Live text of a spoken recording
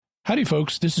Howdy,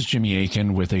 folks. This is Jimmy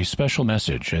Akin with a special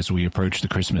message as we approach the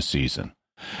Christmas season.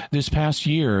 This past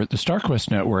year, the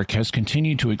StarQuest Network has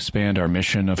continued to expand our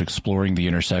mission of exploring the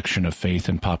intersection of faith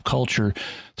and pop culture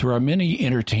through our many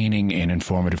entertaining and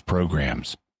informative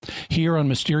programs. Here on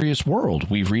Mysterious World,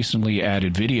 we've recently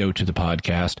added video to the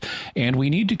podcast, and we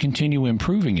need to continue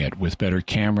improving it with better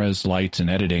cameras, lights, and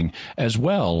editing, as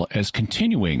well as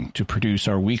continuing to produce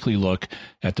our weekly look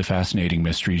at the fascinating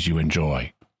mysteries you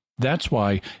enjoy. That's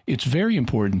why it's very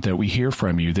important that we hear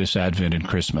from you this Advent and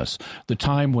Christmas, the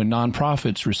time when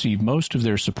nonprofits receive most of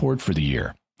their support for the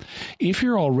year. If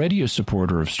you're already a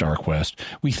supporter of StarQuest,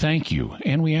 we thank you,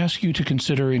 and we ask you to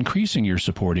consider increasing your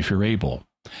support if you're able.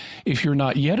 If you're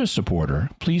not yet a supporter,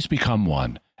 please become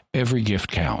one. Every gift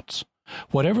counts.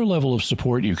 Whatever level of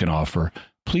support you can offer,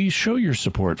 please show your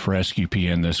support for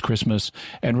SQPN this Christmas,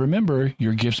 and remember,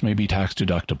 your gifts may be tax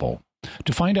deductible.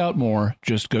 To find out more,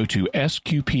 just go to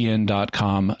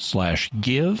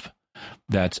sqpn.com/give.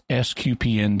 That's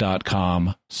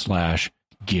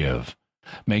sqpn.com/give.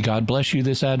 May God bless you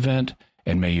this Advent,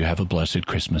 and may you have a blessed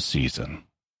Christmas season.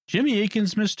 Jimmy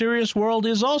Akin's Mysterious World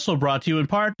is also brought to you in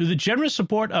part through the generous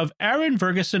support of Aaron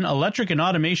Ferguson Electric and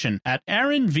Automation at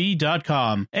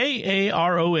aaronv.com,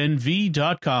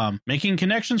 AARONV.com, making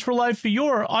connections for life for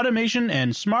your automation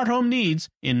and smart home needs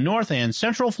in North and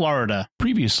Central Florida.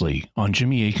 Previously on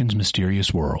Jimmy Akin's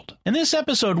Mysterious World. In this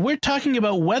episode, we're talking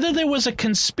about whether there was a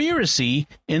conspiracy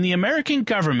in the American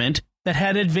government that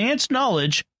had advanced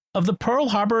knowledge of the Pearl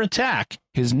Harbor attack.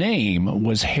 His name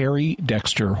was Harry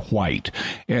Dexter White,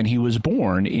 and he was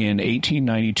born in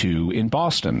 1892 in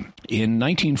Boston. In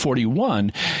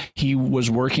 1941, he was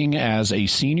working as a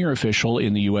senior official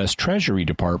in the U.S. Treasury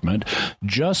Department,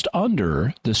 just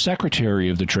under the Secretary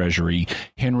of the Treasury,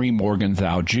 Henry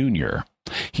Morgenthau Jr.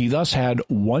 He thus had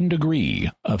 1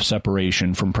 degree of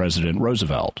separation from President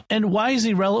Roosevelt. And why is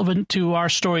he relevant to our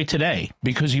story today?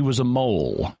 Because he was a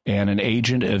mole and an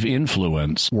agent of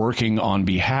influence working on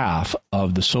behalf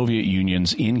of the Soviet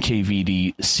Union's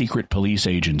NKVD secret police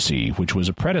agency, which was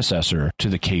a predecessor to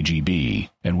the KGB.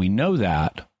 And we know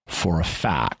that for a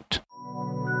fact.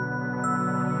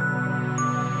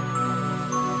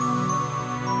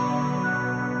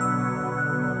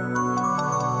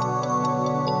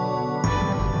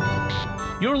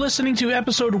 You're listening to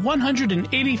episode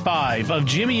 185 of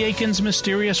Jimmy Akin's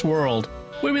Mysterious World,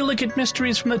 where we look at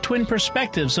mysteries from the twin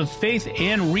perspectives of faith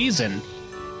and reason.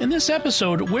 In this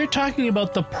episode, we're talking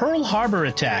about the Pearl Harbor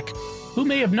attack, who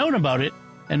may have known about it,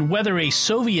 and whether a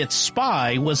Soviet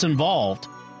spy was involved.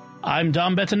 I'm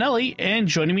Dom Bettinelli, and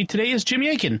joining me today is Jimmy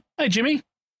Akin. Hi, Jimmy.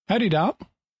 Howdy, Dom.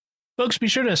 Folks, be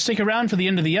sure to stick around for the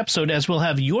end of the episode, as we'll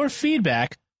have your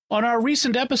feedback on our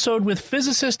recent episode with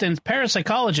physicist and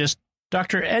parapsychologist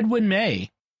Dr. Edwin May.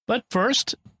 But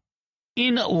first,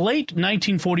 in late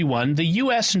 1941, the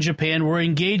U.S. and Japan were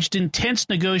engaged in tense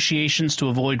negotiations to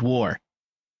avoid war.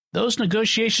 Those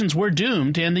negotiations were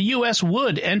doomed, and the U.S.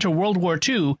 would enter World War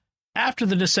II after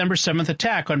the December 7th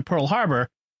attack on Pearl Harbor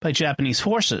by Japanese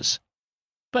forces.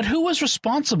 But who was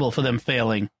responsible for them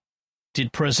failing?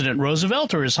 Did President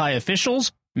Roosevelt or his high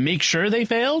officials make sure they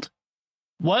failed?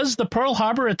 Was the Pearl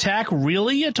Harbor attack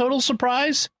really a total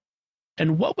surprise?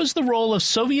 And what was the role of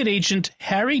Soviet agent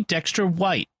Harry Dexter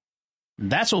White?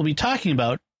 That's what we'll be talking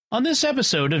about on this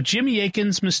episode of Jimmy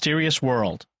Akin's Mysterious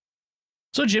World.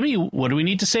 So, Jimmy, what do we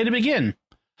need to say to begin?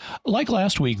 Like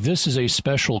last week, this is a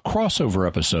special crossover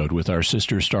episode with our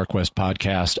sister StarQuest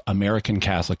podcast, American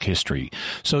Catholic History.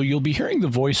 So you'll be hearing the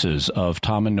voices of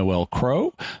Tom and Noel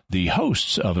Crow, the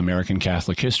hosts of American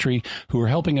Catholic History, who are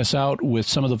helping us out with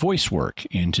some of the voice work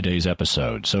in today's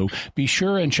episode. So be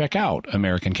sure and check out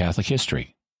American Catholic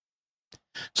History.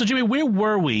 So, Jimmy, where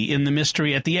were we in the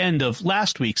mystery at the end of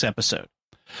last week's episode?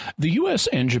 The U.S.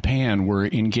 and Japan were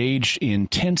engaged in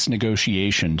tense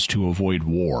negotiations to avoid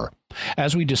war.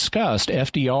 As we discussed,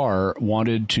 FDR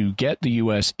wanted to get the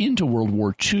U.S. into World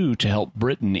War II to help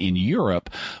Britain in Europe,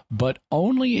 but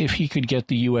only if he could get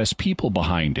the U.S. people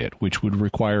behind it, which would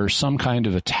require some kind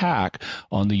of attack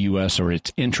on the U.S. or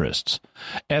its interests.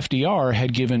 FDR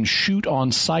had given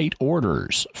shoot-on-sight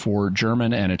orders for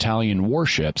German and Italian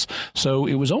warships, so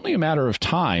it was only a matter of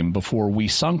time before we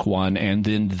sunk one and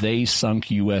then they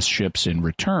sunk U.S. ships in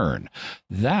return.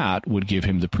 That would give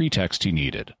him the pretext he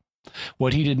needed.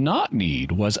 What he did not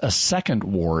need was a second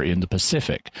war in the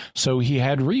Pacific, so he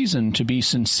had reason to be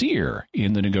sincere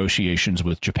in the negotiations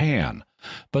with Japan.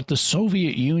 But the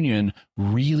Soviet Union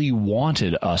really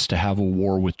wanted us to have a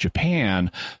war with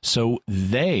Japan so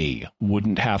they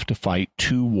wouldn't have to fight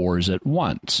two wars at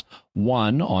once,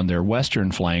 one on their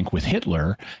western flank with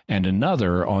Hitler and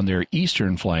another on their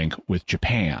eastern flank with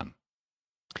Japan.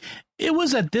 It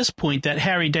was at this point that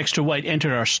Harry Dexter White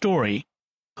entered our story.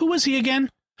 Who was he again?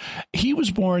 He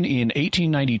was born in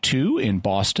 1892 in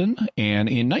Boston, and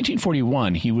in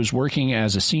 1941 he was working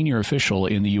as a senior official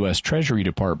in the U.S. Treasury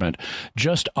Department,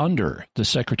 just under the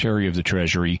Secretary of the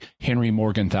Treasury, Henry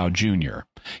Morgenthau Jr.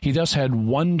 He thus had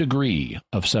 1 degree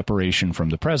of separation from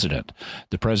the president.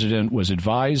 The president was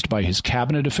advised by his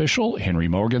cabinet official, Henry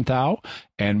Morgenthau,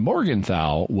 and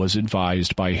Morgenthau was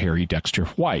advised by Harry Dexter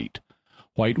White.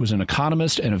 White was an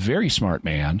economist and a very smart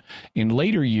man. In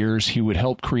later years, he would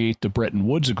help create the Bretton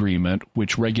Woods Agreement,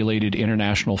 which regulated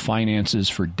international finances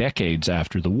for decades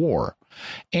after the war.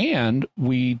 And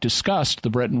we discussed the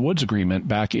Bretton Woods Agreement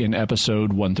back in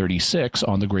episode 136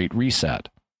 on the Great Reset.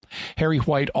 Harry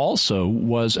White also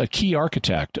was a key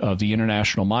architect of the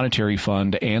International Monetary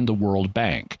Fund and the World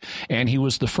Bank, and he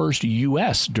was the first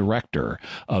U.S. director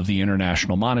of the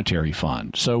International Monetary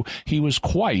Fund. So he was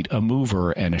quite a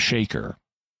mover and a shaker.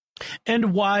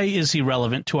 And why is he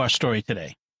relevant to our story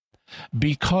today?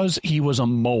 Because he was a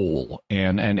mole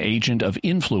and an agent of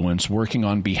influence working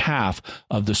on behalf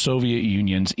of the Soviet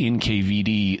Union's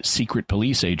NKVD secret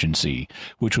police agency,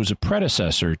 which was a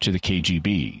predecessor to the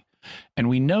KGB. And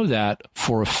we know that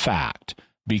for a fact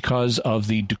because of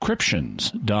the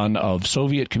decryptions done of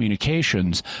Soviet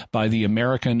communications by the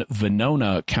American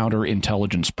Venona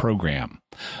counterintelligence program.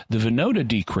 The Venona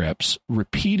decrypts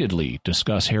repeatedly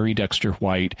discuss Harry Dexter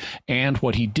White and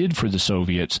what he did for the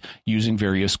Soviets using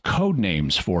various code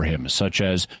names for him, such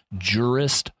as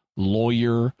jurist,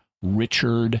 lawyer,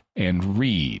 Richard, and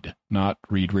Reed. Not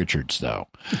Reed Richards, though.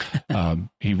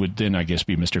 He would then, I guess,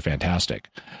 be Mr. Fantastic.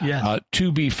 Yes.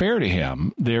 To be fair to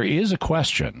him, there is a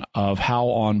question of how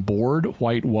on board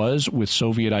White was with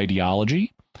Soviet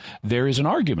ideology. There is an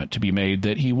argument to be made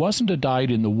that he wasn't a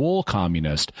dyed-in-the-wool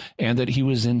communist and that he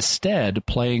was instead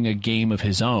playing a game of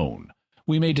his own.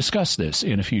 We may discuss this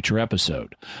in a future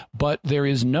episode, but there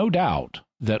is no doubt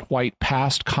that White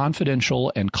passed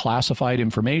confidential and classified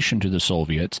information to the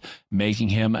Soviets, making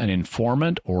him an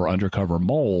informant or undercover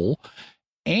mole,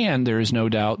 and there is no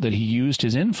doubt that he used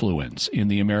his influence in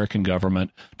the American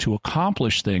government to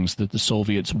accomplish things that the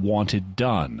Soviets wanted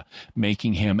done,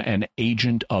 making him an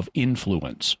agent of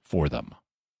influence for them.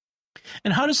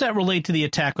 And how does that relate to the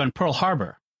attack on Pearl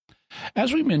Harbor?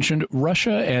 As we mentioned,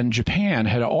 Russia and Japan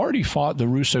had already fought the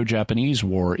Russo-Japanese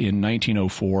War in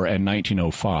 1904 and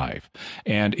 1905,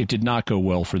 and it did not go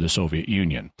well for the Soviet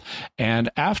Union. And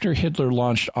after Hitler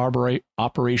launched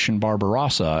Operation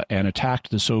Barbarossa and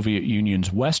attacked the Soviet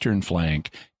Union's western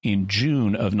flank in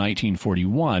June of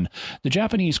 1941, the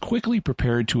Japanese quickly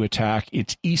prepared to attack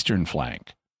its eastern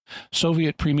flank.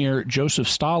 Soviet Premier Joseph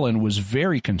Stalin was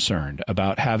very concerned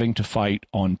about having to fight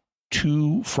on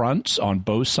 2 fronts on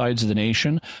both sides of the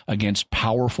nation against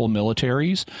powerful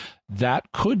militaries. That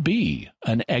could be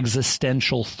an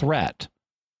existential threat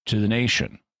to the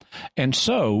nation. And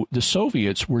so the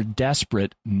Soviets were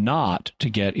desperate not to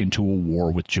get into a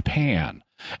war with Japan.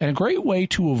 And a great way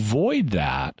to avoid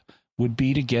that would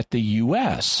be to get the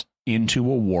U.S. into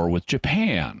a war with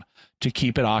Japan, to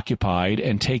keep it occupied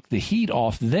and take the heat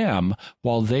off them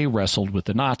while they wrestled with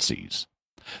the Nazis.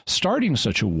 Starting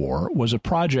such a war was a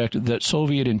project that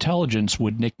Soviet intelligence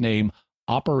would nickname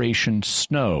Operation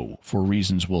Snow, for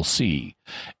reasons we'll see.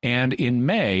 And in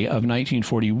May of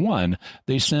 1941,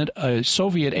 they sent a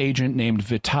Soviet agent named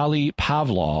Vitaly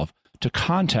Pavlov to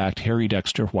contact Harry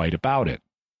Dexter White about it.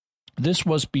 This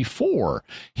was before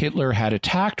Hitler had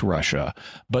attacked Russia,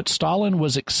 but Stalin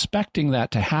was expecting that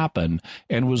to happen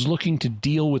and was looking to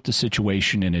deal with the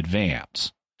situation in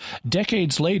advance.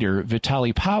 Decades later,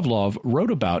 Vitaly Pavlov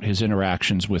wrote about his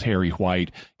interactions with Harry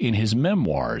White in his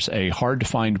memoirs, a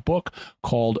hard-to-find book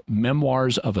called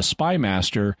Memoirs of a Spy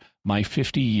Master, My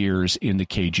 50 Years in the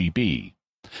KGB.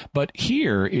 But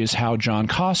here is how John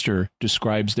Koster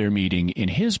describes their meeting in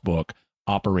his book,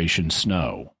 Operation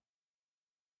Snow.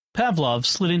 Pavlov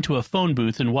slid into a phone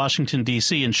booth in Washington,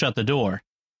 D.C. and shut the door.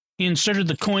 He inserted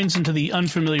the coins into the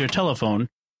unfamiliar telephone,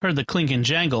 heard the clink and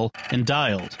jangle, and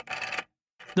dialed.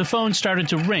 The phone started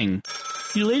to ring.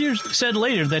 He said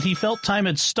later that he felt time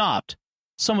had stopped.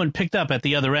 Someone picked up at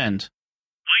the other end.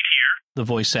 White here, the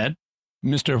voice said.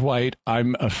 Mr. White,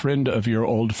 I'm a friend of your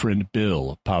old friend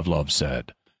Bill, Pavlov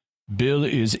said. Bill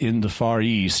is in the Far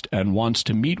East and wants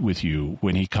to meet with you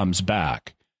when he comes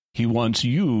back. He wants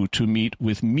you to meet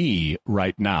with me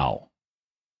right now.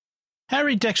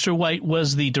 Harry Dexter White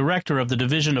was the director of the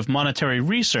Division of Monetary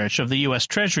Research of the U.S.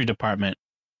 Treasury Department.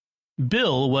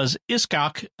 Bill was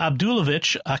Iskak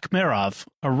Abdulovich Akhmerov,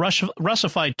 a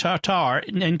Russified Tatar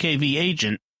NKV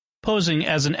agent, posing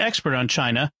as an expert on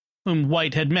China, whom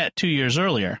White had met 2 years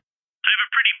earlier. I have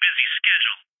a pretty busy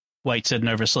schedule. White said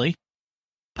nervously.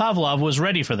 Pavlov was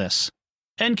ready for this.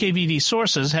 NKVD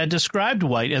sources had described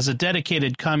White as a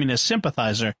dedicated communist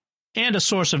sympathizer and a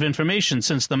source of information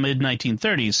since the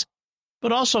mid-1930s,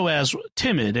 but also as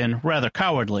timid and rather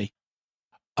cowardly.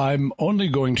 I'm only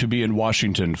going to be in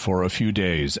Washington for a few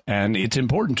days, and it's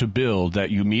important to Bill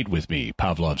that you meet with me,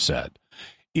 Pavlov said.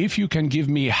 If you can give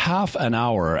me half an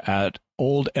hour at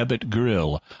Old Ebbitt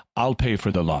Grill, I'll pay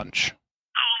for the lunch.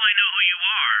 How will I know who you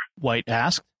are? White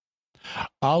asked.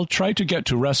 I'll try to get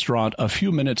to restaurant a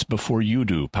few minutes before you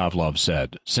do, Pavlov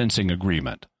said, sensing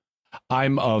agreement.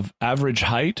 I'm of average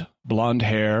height, blonde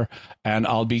hair, and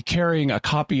I'll be carrying a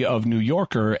copy of New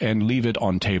Yorker and leave it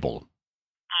on table. All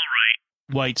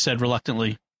right, White said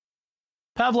reluctantly.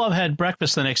 Pavlov had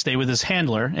breakfast the next day with his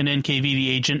handler, an NKVD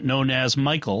agent known as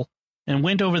Michael, and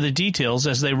went over the details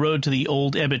as they rode to the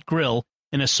Old Ebbitt Grill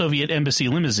in a Soviet embassy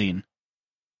limousine.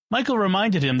 Michael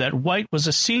reminded him that White was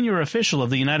a senior official of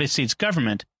the United States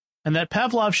government and that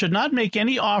Pavlov should not make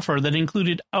any offer that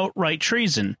included outright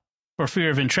treason for fear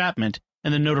of entrapment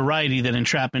and the notoriety that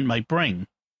entrapment might bring.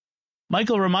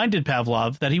 Michael reminded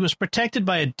Pavlov that he was protected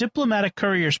by a diplomatic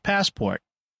courier's passport,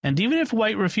 and even if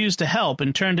White refused to help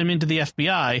and turned him into the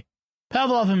FBI,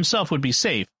 Pavlov himself would be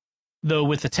safe, though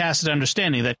with the tacit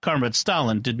understanding that Comrade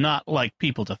Stalin did not like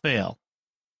people to fail.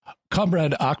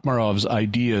 Comrade Akhmarov's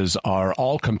ideas are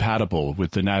all compatible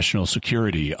with the national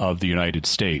security of the United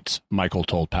States, Michael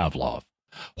told Pavlov.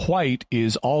 White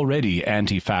is already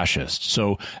anti-fascist,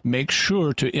 so make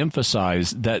sure to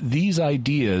emphasize that these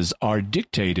ideas are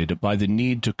dictated by the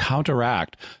need to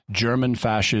counteract German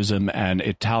fascism and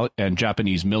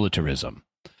Japanese militarism.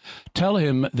 Tell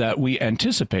him that we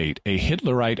anticipate a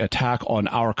Hitlerite attack on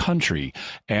our country,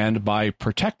 and by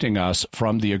protecting us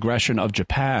from the aggression of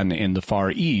Japan in the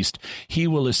Far East, he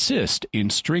will assist in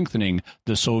strengthening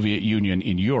the Soviet Union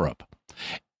in Europe.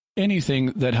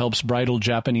 Anything that helps bridle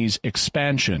Japanese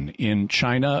expansion in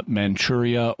China,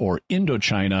 Manchuria, or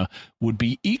Indochina would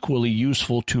be equally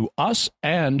useful to us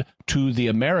and to the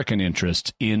American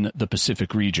interests in the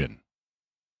Pacific region.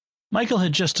 Michael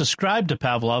had just described to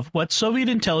Pavlov what Soviet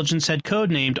intelligence had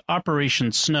codenamed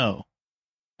Operation Snow.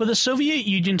 For the Soviet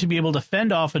Union to be able to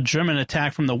fend off a German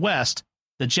attack from the west,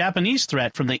 the Japanese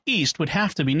threat from the east would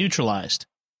have to be neutralized.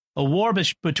 A war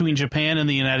between Japan and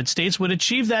the United States would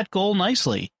achieve that goal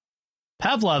nicely.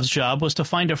 Pavlov's job was to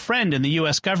find a friend in the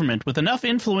U.S. government with enough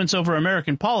influence over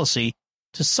American policy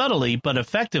to subtly but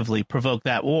effectively provoke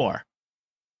that war.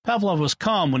 Pavlov was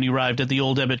calm when he arrived at the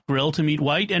Old Ebbitt Grill to meet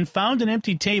White and found an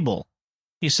empty table.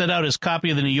 He set out his copy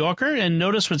of the New Yorker and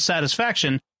noticed with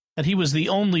satisfaction that he was the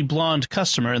only blonde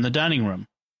customer in the dining room.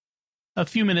 A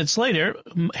few minutes later,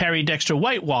 Harry Dexter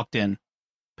White walked in.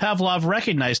 Pavlov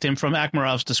recognized him from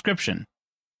Akhmarov's description.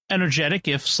 Energetic,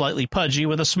 if slightly pudgy,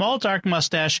 with a small dark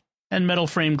mustache and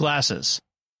metal-framed glasses.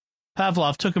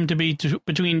 Pavlov took him to be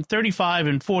between 35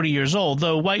 and 40 years old,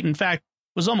 though White, in fact,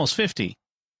 was almost 50.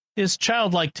 His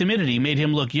childlike timidity made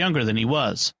him look younger than he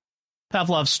was.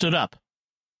 Pavlov stood up.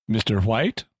 Mr.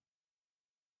 White?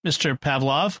 Mr.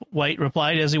 Pavlov, White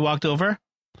replied as he walked over.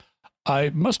 I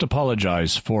must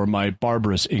apologize for my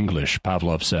barbarous English,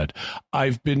 Pavlov said.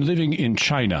 I've been living in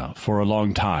China for a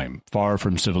long time, far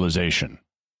from civilization.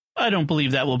 I don't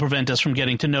believe that will prevent us from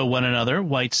getting to know one another,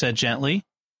 White said gently.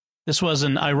 This was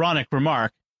an ironic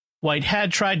remark. White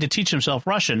had tried to teach himself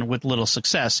Russian with little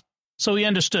success, so he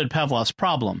understood Pavlov's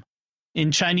problem.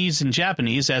 In Chinese and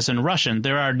Japanese, as in Russian,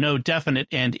 there are no definite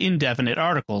and indefinite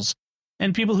articles,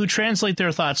 and people who translate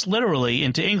their thoughts literally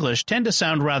into English tend to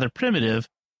sound rather primitive,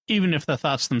 even if the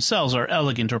thoughts themselves are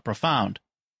elegant or profound.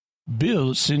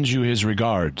 Bill sends you his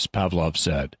regards, Pavlov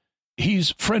said.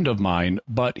 He's friend of mine,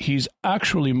 but he's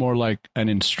actually more like an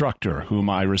instructor whom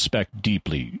I respect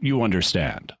deeply. You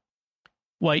understand.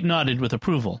 White nodded with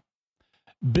approval.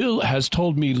 Bill has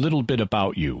told me little bit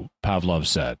about you, Pavlov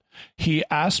said. He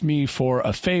asked me for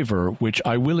a favor, which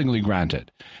I willingly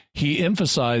granted. He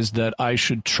emphasized that I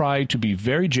should try to be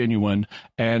very genuine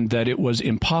and that it was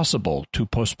impossible to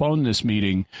postpone this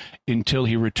meeting until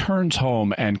he returns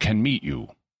home and can meet you.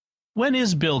 When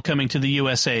is Bill coming to the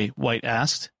USA? White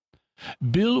asked.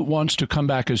 Bill wants to come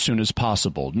back as soon as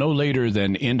possible, no later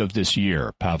than end of this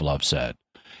year, Pavlov said.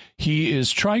 He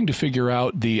is trying to figure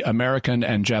out the American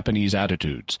and Japanese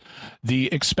attitudes.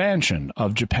 The expansion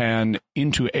of Japan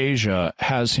into Asia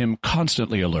has him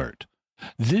constantly alert.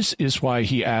 This is why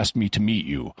he asked me to meet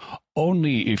you,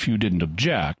 only if you didn't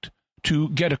object, to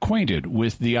get acquainted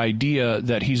with the idea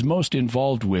that he's most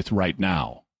involved with right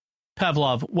now.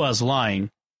 Pavlov was lying.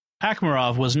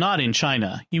 Akhmarov was not in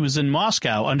China. He was in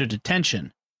Moscow under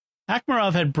detention.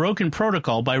 Akhmarov had broken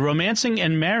protocol by romancing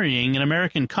and marrying an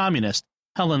American communist,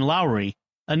 Helen Lowry,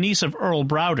 a niece of Earl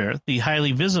Browder, the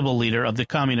highly visible leader of the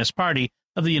Communist Party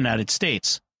of the United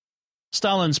States.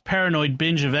 Stalin's paranoid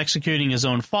binge of executing his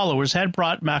own followers had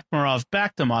brought Makarov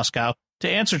back to Moscow to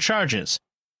answer charges,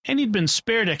 and he'd been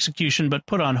spared execution but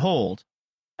put on hold.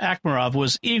 Akhmarov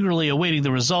was eagerly awaiting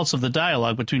the results of the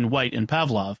dialogue between White and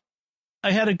Pavlov.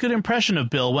 "I had a good impression of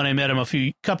Bill when I met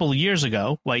him couple of years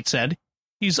ago," White said.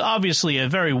 "He's obviously a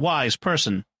very wise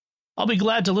person. I'll be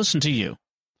glad to listen to you."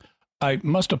 "I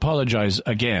must apologize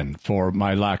again for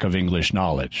my lack of English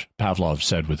knowledge," Pavlov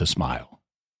said with a smile.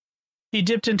 He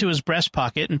dipped into his breast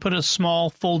pocket and put a small,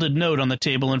 folded note on the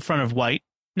table in front of White,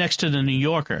 next to the New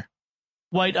Yorker.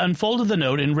 White unfolded the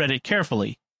note and read it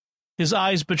carefully. His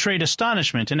eyes betrayed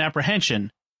astonishment and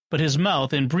apprehension, but his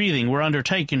mouth and breathing were under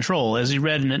tight control as he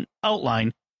read an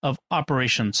outline of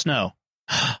Operation Snow.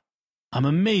 "I'm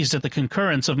amazed at the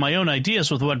concurrence of my own ideas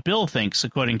with what Bill thinks,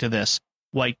 according to this,"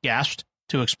 White gasped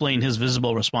to explain his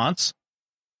visible response.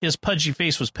 His pudgy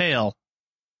face was pale.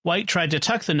 White tried to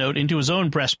tuck the note into his own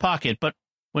breast pocket, but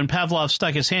when Pavlov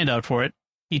stuck his hand out for it,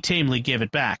 he tamely gave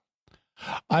it back.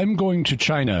 "I'm going to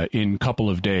China in a couple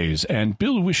of days, and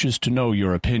Bill wishes to know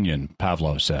your opinion,"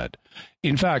 Pavlov said.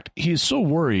 "In fact, he is so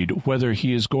worried whether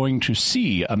he is going to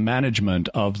see a management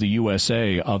of the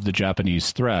USA of the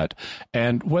Japanese threat,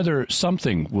 and whether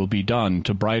something will be done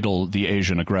to bridle the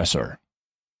Asian aggressor."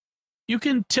 "You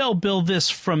can tell Bill this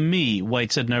from me,"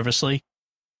 White said nervously.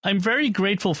 "I'm very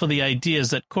grateful for the ideas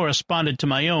that corresponded to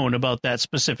my own about that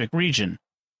specific region.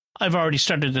 I've already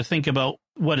started to think about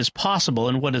what is possible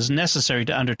and what is necessary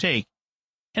to undertake,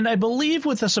 and I believe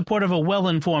with the support of a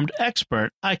well-informed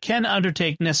expert, I can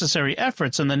undertake necessary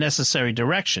efforts in the necessary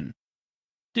direction.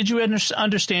 Did you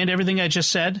understand everything I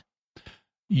just said?"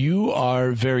 "You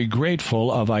are very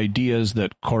grateful of ideas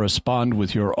that correspond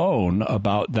with your own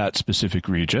about that specific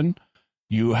region.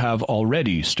 You have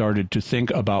already started to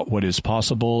think about what is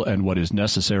possible and what is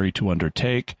necessary to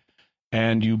undertake,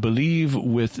 and you believe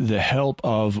with the help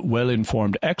of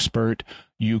well-informed expert,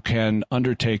 you can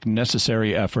undertake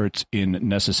necessary efforts in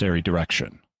necessary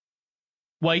direction."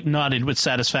 White nodded with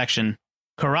satisfaction.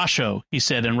 "Хорошо," he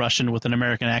said in Russian with an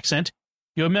American accent.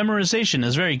 "Your memorization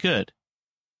is very good."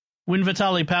 When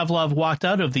Vitaly Pavlov walked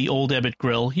out of the Old Ebbitt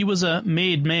Grill, he was a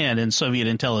made man in Soviet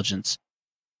intelligence.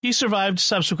 He survived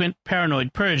subsequent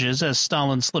paranoid purges as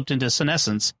Stalin slipped into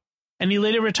senescence, and he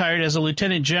later retired as a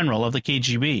lieutenant general of the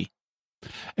KGB.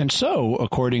 And so,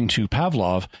 according to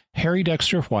Pavlov, Harry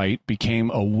Dexter White became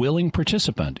a willing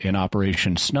participant in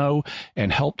Operation Snow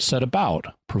and helped set about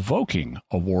provoking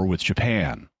a war with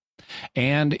Japan.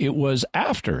 And it was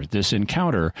after this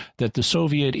encounter that the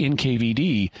Soviet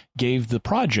NKVD gave the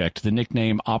project the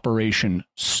nickname Operation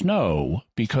Snow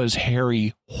because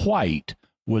Harry White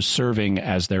was serving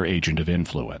as their agent of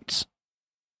influence.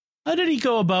 How did he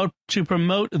go about to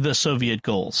promote the Soviet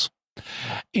goals?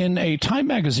 In a Time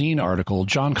magazine article,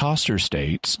 John Koster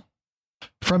states,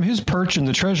 "From his perch in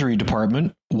the Treasury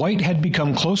Department, White had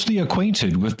become closely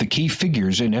acquainted with the key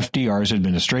figures in FDR's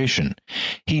administration.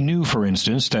 He knew, for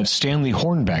instance, that Stanley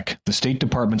Hornbeck, the State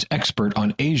Department's expert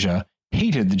on Asia,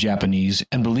 hated the Japanese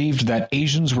and believed that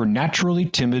Asians were naturally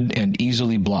timid and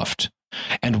easily bluffed.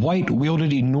 And White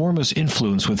wielded enormous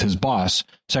influence with his boss,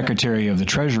 Secretary of the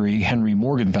Treasury Henry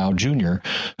Morgenthau, Jr.,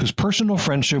 whose personal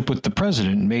friendship with the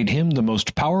president made him the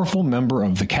most powerful member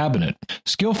of the cabinet.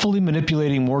 Skillfully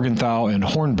manipulating Morgenthau and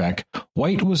Hornbeck,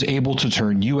 White was able to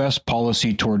turn U.S.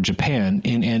 policy toward Japan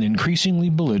in an increasingly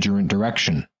belligerent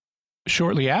direction."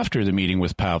 Shortly after the meeting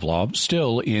with Pavlov,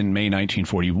 still in May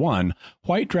 1941,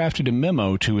 White drafted a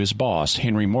memo to his boss,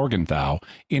 Henry Morgenthau,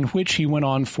 in which he went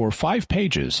on for 5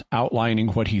 pages outlining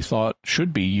what he thought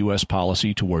should be U.S.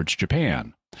 policy towards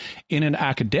Japan. In an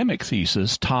academic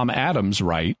thesis, Tom Adams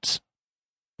writes,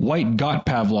 "White got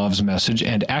Pavlov's message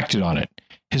and acted on it.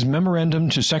 His memorandum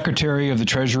to Secretary of the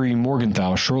Treasury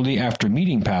Morgenthau shortly after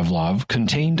meeting Pavlov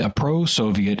contained a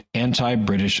pro-Soviet,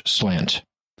 anti-British slant."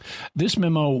 This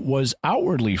memo was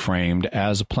outwardly framed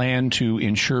as a plan to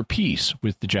ensure peace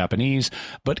with the Japanese,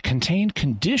 but contained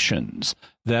conditions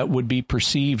that would be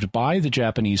perceived by the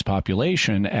Japanese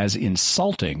population as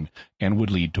insulting and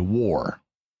would lead to war.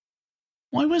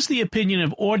 Why was the opinion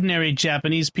of ordinary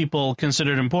Japanese people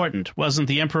considered important? Wasn't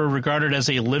the emperor regarded as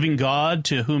a living god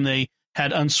to whom they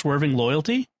had unswerving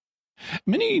loyalty?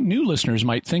 Many new listeners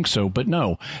might think so, but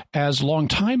no. As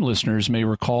long-time listeners may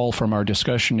recall from our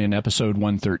discussion in episode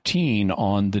 113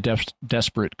 on the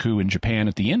desperate coup in Japan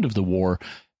at the end of the war,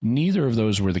 neither of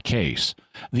those were the case.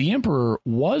 The emperor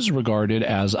was regarded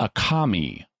as a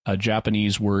kami, a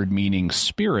Japanese word meaning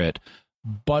spirit,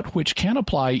 but which can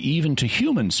apply even to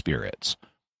human spirits.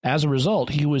 As a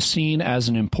result, he was seen as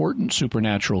an important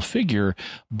supernatural figure,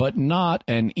 but not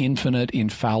an infinite,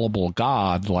 infallible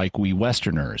God like we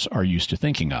Westerners are used to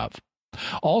thinking of.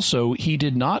 Also, he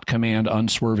did not command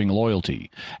unswerving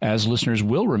loyalty. As listeners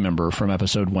will remember from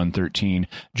episode 113,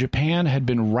 Japan had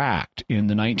been racked in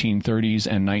the 1930s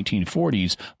and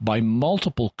 1940s by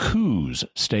multiple coups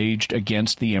staged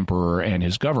against the emperor and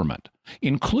his government,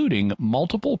 including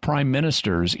multiple prime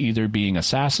ministers either being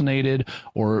assassinated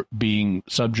or being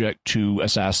subject to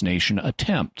assassination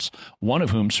attempts, one of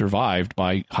whom survived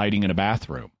by hiding in a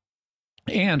bathroom.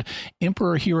 And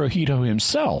Emperor Hirohito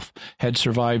himself had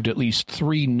survived at least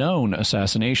 3 known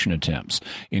assassination attempts,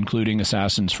 including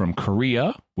assassins from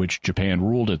Korea, which Japan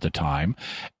ruled at the time,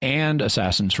 and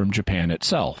assassins from Japan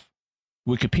itself.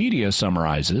 Wikipedia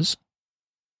summarizes,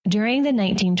 during the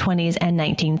 1920s and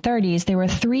 1930s, there were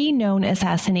 3 known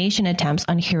assassination attempts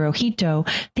on Hirohito,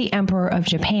 the Emperor of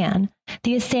Japan.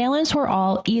 The assailants were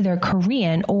all either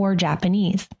Korean or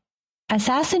Japanese.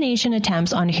 Assassination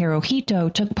attempts on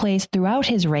Hirohito took place throughout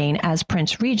his reign as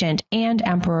Prince Regent and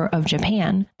Emperor of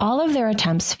Japan. All of their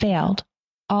attempts failed.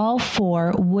 All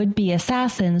 4 would-be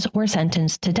assassins were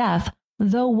sentenced to death,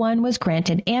 though one was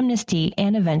granted amnesty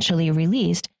and eventually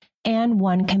released, and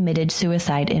one committed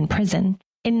suicide in prison.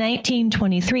 In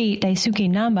 1923, Daisuke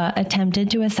Namba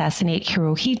attempted to assassinate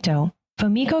Hirohito.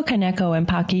 Fumiko Kaneko and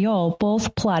Pacquiao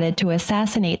both plotted to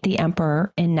assassinate the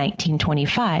emperor in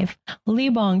 1925. Li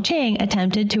Bongcheng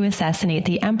attempted to assassinate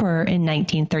the emperor in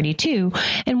 1932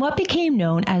 in what became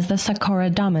known as the Sakura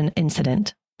Daimon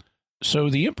incident.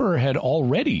 So the emperor had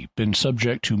already been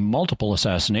subject to multiple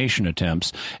assassination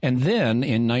attempts, and then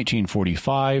in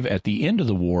 1945, at the end of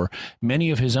the war,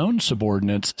 many of his own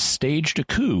subordinates staged a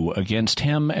coup against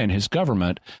him and his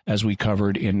government, as we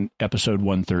covered in episode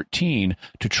 113,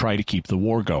 to try to keep the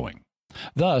war going.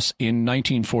 Thus, in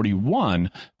 1941,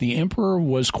 the emperor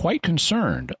was quite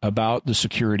concerned about the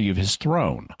security of his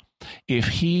throne. If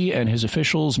he and his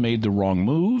officials made the wrong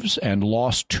moves and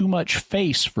lost too much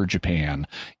face for Japan,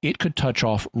 it could touch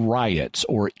off riots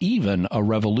or even a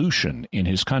revolution in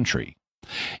his country.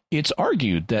 It's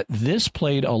argued that this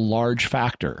played a large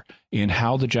factor in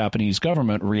how the Japanese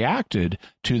government reacted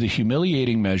to the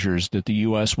humiliating measures that the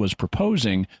U.S. was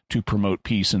proposing to promote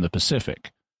peace in the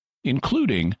Pacific,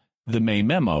 including the May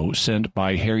memo sent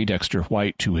by Harry Dexter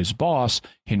White to his boss,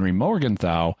 Henry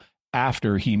Morgenthau,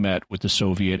 after he met with the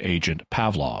Soviet agent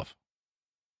Pavlov.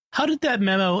 How did that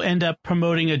memo end up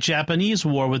promoting a Japanese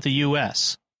war with the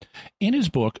U.S.? In his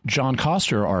book, John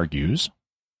Koster argues,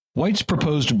 White's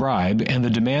proposed bribe and the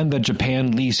demand that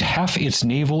Japan lease half its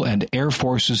naval and air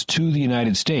forces to the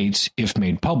United States, if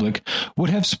made public, would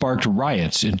have sparked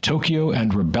riots in Tokyo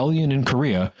and rebellion in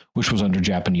Korea, which was under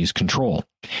Japanese control.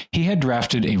 He had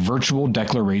drafted a virtual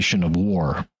declaration of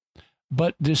war.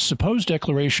 But this supposed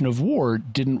declaration of war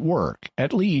didn't work,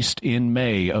 at least in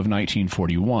May of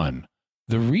 1941.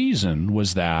 The reason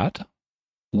was that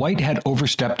White had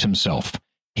overstepped himself.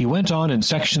 He went on in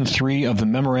Section 3 of the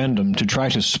memorandum to try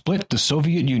to split the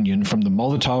Soviet Union from the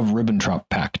Molotov-Ribbentrop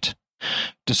Pact.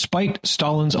 Despite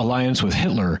Stalin's alliance with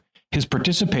Hitler, his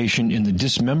participation in the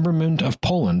dismemberment of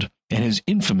Poland, and his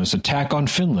infamous attack on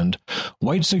Finland,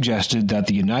 White suggested that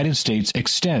the United States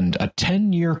extend a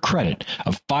 10-year credit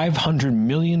of $500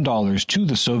 million to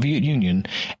the Soviet Union,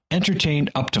 entertain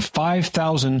up to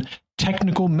 5,000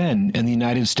 technical men in the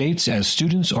United States as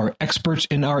students or experts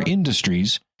in our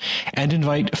industries, and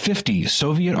invite 50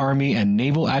 Soviet Army and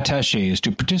naval attachés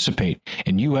to participate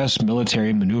in U.S.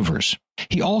 military maneuvers.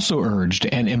 He also urged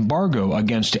an embargo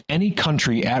against any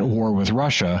country at war with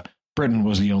Russia. Britain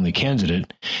was the only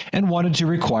candidate, and wanted to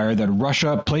require that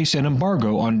Russia place an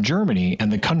embargo on Germany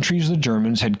and the countries the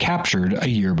Germans had captured a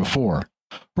year before.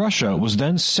 Russia was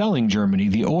then selling Germany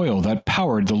the oil that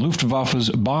powered the Luftwaffe's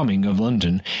bombing of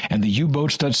London and the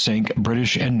U-boats that sank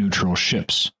British and neutral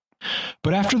ships.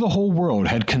 But after the whole world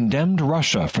had condemned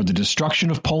Russia for the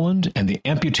destruction of Poland and the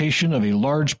amputation of a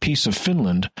large piece of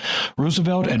Finland,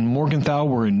 Roosevelt and Morgenthau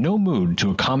were in no mood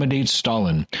to accommodate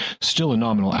Stalin, still a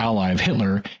nominal ally of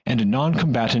Hitler and a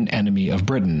non-combatant enemy of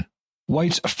Britain.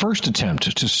 White's first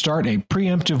attempt to start a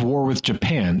preemptive war with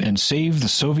Japan and save the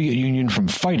Soviet Union from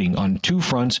fighting on 2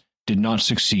 fronts did not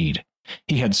succeed.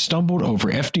 He had stumbled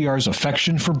over FDR's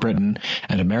affection for Britain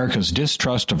and America's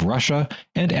distrust of Russia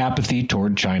and apathy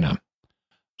toward China.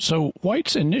 So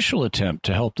White's initial attempt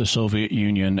to help the Soviet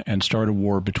Union and start a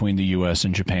war between the U.S.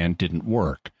 and Japan didn't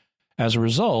work. As a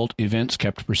result, events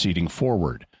kept proceeding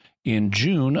forward. In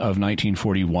June of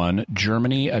 1941,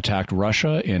 Germany attacked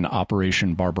Russia in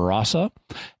Operation Barbarossa,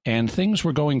 and things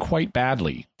were going quite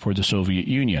badly for the Soviet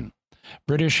Union.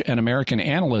 British and American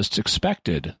analysts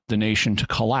expected the nation to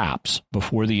collapse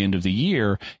before the end of the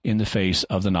year in the face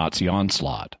of the Nazi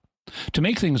onslaught. To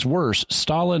make things worse,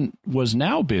 Stalin was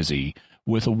now busy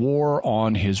with a war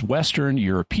on his Western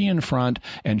European front,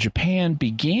 and Japan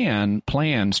began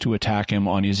plans to attack him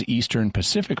on his Eastern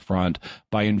Pacific front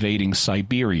by invading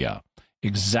Siberia,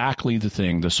 exactly the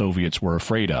thing the Soviets were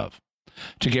afraid of.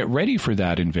 To get ready for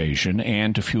that invasion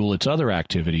and to fuel its other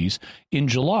activities, in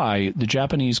July, the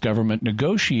Japanese government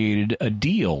negotiated a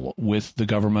deal with the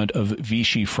government of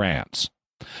Vichy France.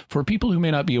 For people who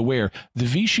may not be aware, the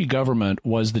Vichy government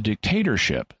was the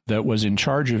dictatorship that was in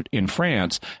charge in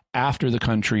France after the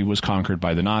country was conquered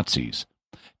by the Nazis.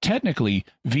 Technically,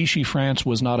 Vichy France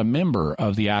was not a member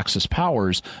of the Axis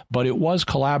powers, but it was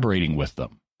collaborating with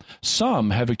them.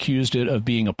 Some have accused it of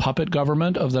being a puppet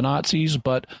government of the Nazis,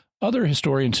 but other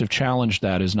historians have challenged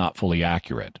that as not fully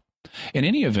accurate. In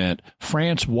any event,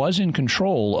 France was in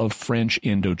control of French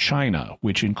Indochina,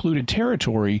 which included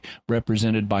territory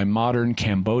represented by modern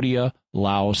Cambodia,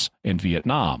 Laos, and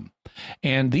Vietnam.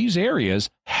 And these areas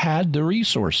had the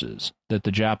resources that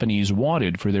the Japanese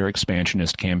wanted for their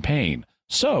expansionist campaign.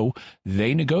 So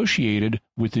they negotiated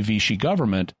with the Vichy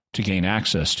government to gain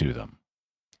access to them.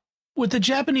 With the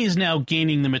Japanese now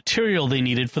gaining the material they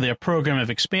needed for their program of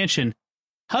expansion,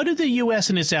 how did the U.S.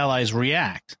 and its allies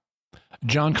react?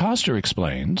 John Coster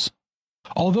explains,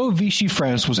 although Vichy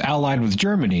France was allied with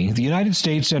Germany, the United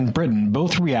States and Britain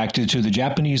both reacted to the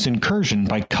Japanese incursion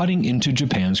by cutting into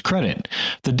Japan's credit.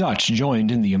 The Dutch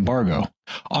joined in the embargo.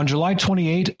 On July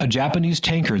 28, a Japanese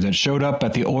tanker that showed up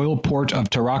at the oil port of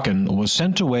Tarakan was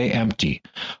sent away empty.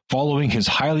 Following his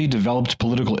highly developed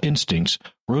political instincts,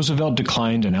 Roosevelt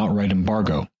declined an outright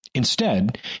embargo.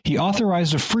 Instead, he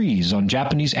authorized a freeze on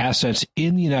Japanese assets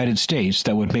in the United States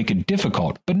that would make it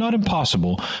difficult, but not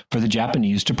impossible, for the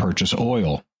Japanese to purchase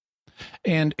oil.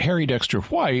 And Harry Dexter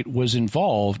White was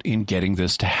involved in getting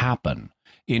this to happen.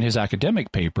 In his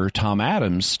academic paper, Tom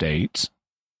Adams states,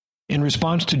 in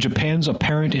response to Japan's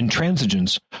apparent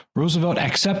intransigence, Roosevelt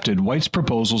accepted White's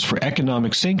proposals for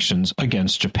economic sanctions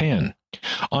against Japan.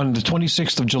 On the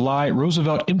 26th of July,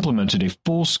 Roosevelt implemented a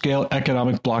full-scale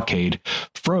economic blockade,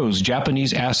 froze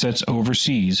Japanese assets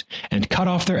overseas, and cut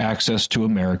off their access to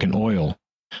American oil.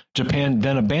 Japan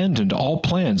then abandoned all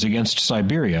plans against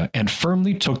Siberia and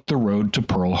firmly took the road to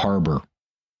Pearl Harbor.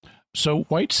 So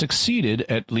White succeeded,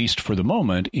 at least for the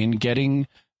moment, in getting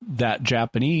that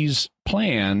Japanese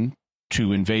plan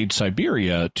to invade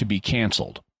Siberia to be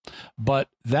canceled. But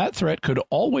that threat could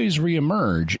always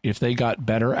reemerge if they got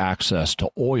better access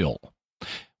to oil.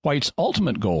 White's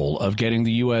ultimate goal of getting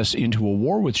the U.S. into a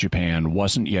war with Japan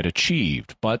wasn't yet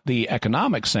achieved, but the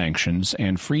economic sanctions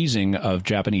and freezing of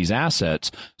Japanese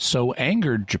assets so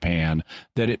angered Japan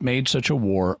that it made such a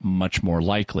war much more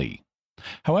likely.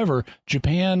 However,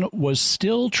 Japan was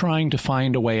still trying to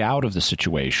find a way out of the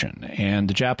situation, and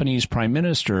the Japanese Prime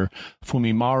Minister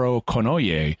Fumimaro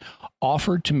Konoye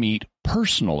offered to meet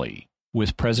personally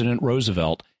with President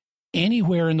Roosevelt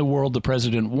anywhere in the world the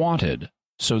president wanted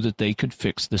so that they could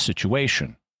fix the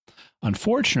situation.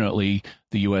 Unfortunately,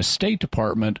 the U.S. State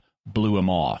Department blew him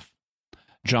off.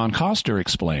 John Coster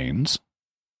explains,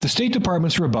 the State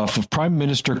Department's rebuff of Prime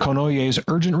Minister Konoye's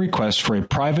urgent request for a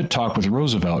private talk with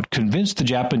Roosevelt convinced the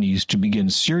Japanese to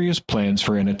begin serious plans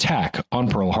for an attack on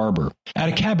Pearl Harbor. At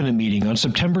a cabinet meeting on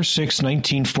September 6,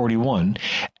 1941,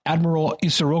 Admiral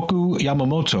Isoroku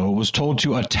Yamamoto was told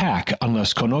to attack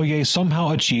unless Konoye somehow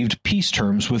achieved peace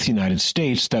terms with the United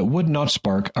States that would not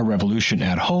spark a revolution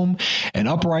at home, an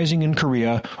uprising in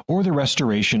Korea, or the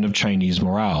restoration of Chinese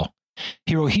morale.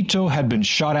 Hirohito had been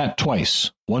shot at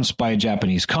twice, once by a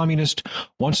Japanese communist,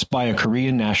 once by a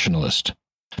Korean nationalist.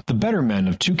 The better men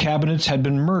of two cabinets had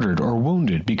been murdered or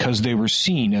wounded because they were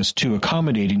seen as too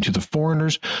accommodating to the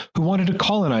foreigners who wanted to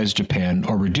colonize Japan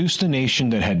or reduce the nation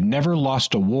that had never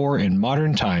lost a war in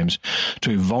modern times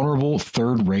to a vulnerable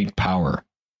third-rate power.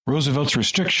 Roosevelt's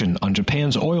restriction on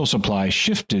Japan's oil supply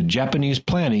shifted Japanese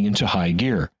planning into high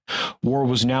gear. War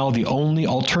was now the only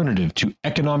alternative to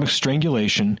economic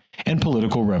strangulation and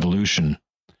political revolution.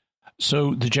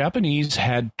 So the Japanese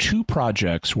had two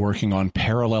projects working on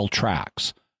parallel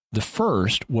tracks. The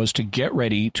first was to get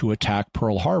ready to attack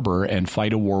Pearl Harbor and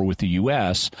fight a war with the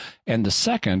U.S., and the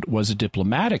second was a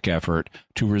diplomatic effort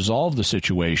to resolve the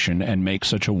situation and make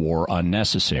such a war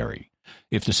unnecessary.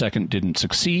 If the second didn't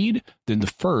succeed, then the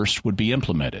first would be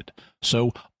implemented.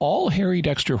 So all Harry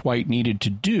Dexter White needed to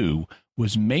do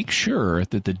was make sure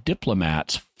that the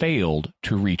diplomats failed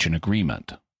to reach an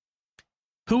agreement.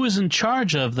 Who was in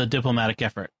charge of the diplomatic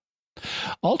effort?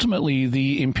 Ultimately,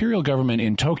 the imperial government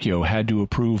in Tokyo had to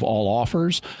approve all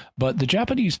offers, but the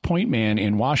Japanese point man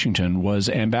in Washington was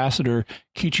Ambassador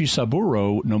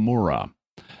Kichisaburo Nomura.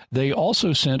 They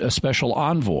also sent a special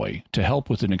envoy to help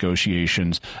with the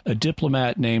negotiations, a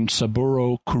diplomat named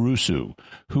Saburo Kurusu,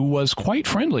 who was quite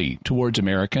friendly towards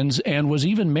Americans and was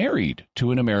even married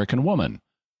to an American woman.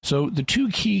 So the two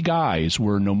key guys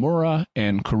were Nomura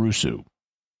and Kurusu.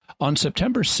 On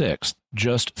September 6th,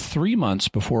 just 3 months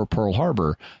before Pearl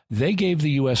Harbor, they gave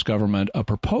the U.S. government a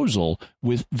proposal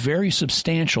with very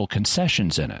substantial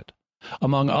concessions in it.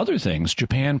 Among other things,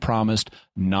 Japan promised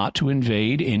not to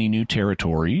invade any new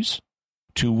territories,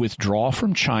 to withdraw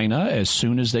from China as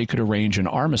soon as they could arrange an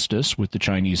armistice with the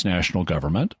Chinese national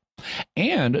government,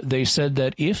 and they said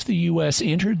that if the U.S.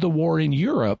 entered the war in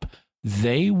Europe,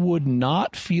 they would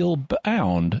not feel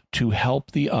bound to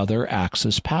help the other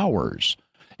Axis powers,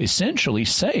 essentially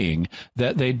saying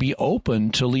that they'd be open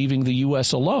to leaving the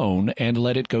U.S. alone and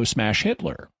let it go smash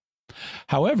Hitler.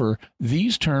 However,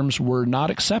 these terms were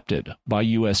not accepted by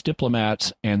U.S.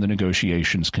 diplomats, and the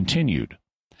negotiations continued.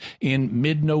 In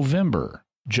mid-November,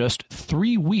 just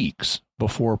 3 weeks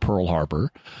before Pearl Harbor,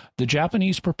 the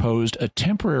Japanese proposed a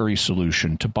temporary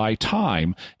solution to buy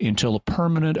time until a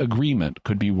permanent agreement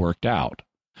could be worked out.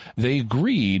 They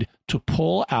agreed to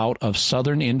pull out of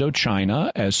southern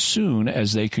Indochina as soon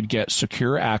as they could get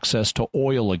secure access to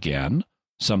oil again,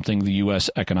 something the U.S.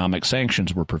 economic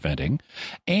sanctions were preventing,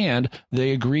 and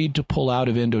they agreed to pull out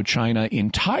of Indochina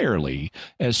entirely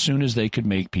as soon as they could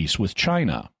make peace with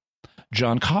China.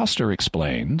 John Koster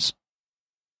explains,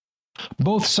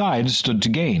 both sides stood to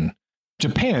gain.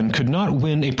 Japan could not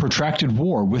win a protracted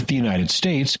war with the United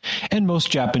States, and most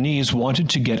Japanese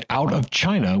wanted to get out of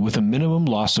China with a minimum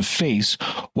loss of face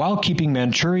while keeping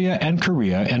Manchuria and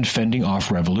Korea and fending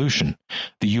off revolution.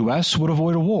 The U.S. would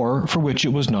avoid a war for which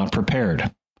it was not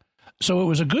prepared. So it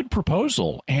was a good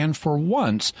proposal, and for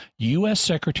once, U.S.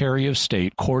 Secretary of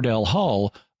State Cordell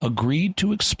Hull agreed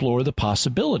to explore the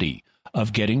possibility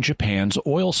of getting Japan's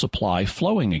oil supply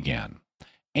flowing again.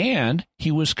 And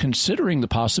he was considering the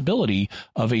possibility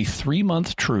of a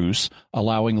 3-month truce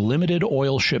allowing limited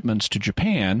oil shipments to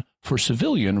Japan for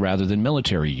civilian rather than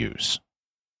military use.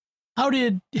 How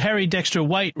did Harry Dexter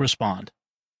White respond?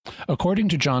 According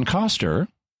to John Koster,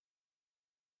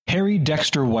 Harry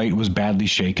Dexter White was badly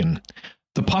shaken.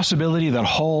 The possibility that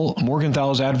Hull,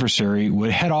 Morgenthau's adversary,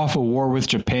 would head off a war with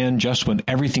Japan just when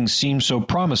everything seemed so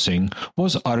promising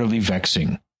was utterly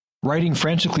vexing. Writing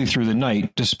frantically through the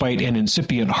night, despite an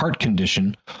incipient heart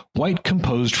condition, White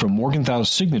composed from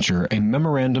Morgenthau's signature a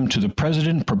memorandum to the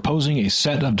president proposing a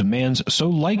set of demands so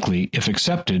likely, if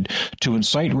accepted, to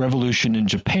incite revolution in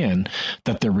Japan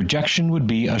that their rejection would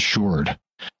be assured.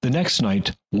 The next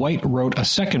night, White wrote a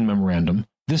second memorandum,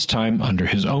 this time under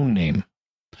his own name.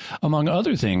 Among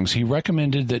other things, he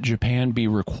recommended that Japan be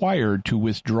required to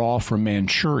withdraw from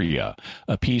Manchuria,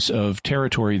 a piece of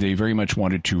territory they very much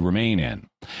wanted to remain in.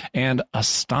 And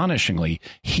astonishingly,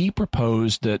 he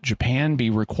proposed that Japan be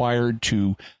required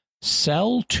to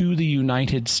sell to the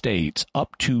United States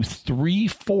up to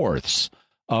 3/4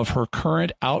 of her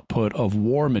current output of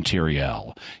war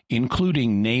materiel,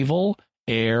 including naval,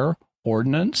 air,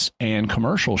 ordnance, and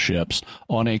commercial ships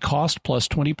on a cost plus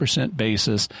 20%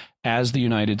 basis as the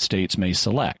United States may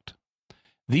select.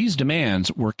 These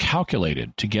demands were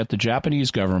calculated to get the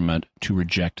Japanese government to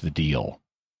reject the deal.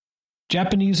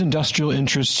 Japanese industrial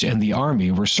interests and the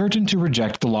army were certain to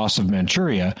reject the loss of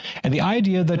Manchuria, and the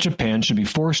idea that Japan should be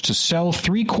forced to sell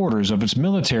 3/4 of its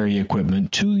military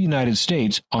equipment to the United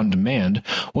States on demand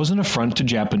was an affront to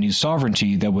Japanese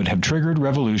sovereignty that would have triggered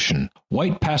revolution.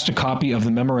 White passed a copy of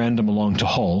the memorandum along to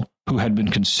Hull, who had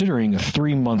been considering a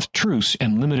 3-month truce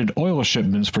and limited oil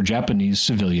shipments for Japanese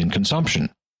civilian consumption.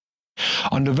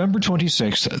 On November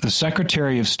 26th, the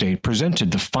Secretary of State presented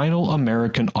the final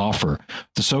American offer,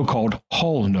 the so-called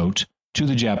Hull Note, to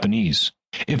the Japanese.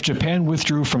 If Japan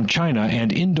withdrew from China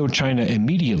and Indochina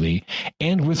immediately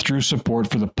and withdrew support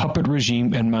for the puppet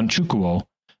regime in Manchukuo,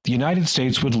 the United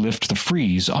States would lift the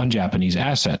freeze on Japanese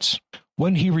assets.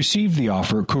 When he received the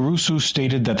offer, Kurusu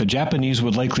stated that the Japanese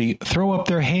would likely throw up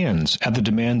their hands at the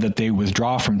demand that they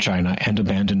withdraw from China and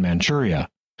abandon Manchuria.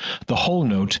 The Hull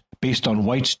Note, based on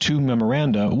White's 2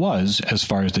 memoranda, was, as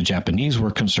far as the Japanese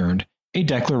were concerned, a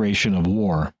declaration of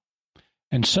war.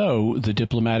 And so the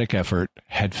diplomatic effort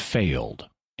had failed.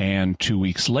 And 2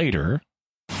 weeks later,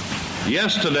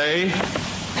 yesterday,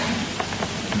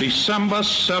 December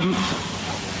 7th,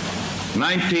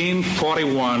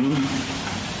 1941,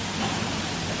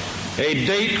 a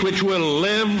date which will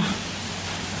live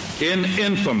in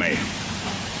infamy,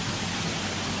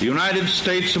 the United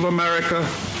States of America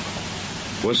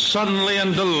was suddenly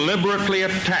and deliberately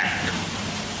attacked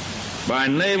by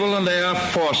naval and air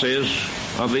forces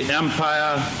of the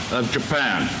Empire of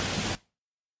Japan.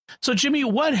 So, Jimmy,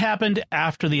 what happened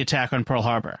after the attack on Pearl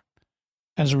Harbor?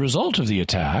 As a result of the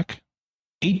attack,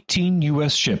 18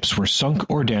 U.S. ships were sunk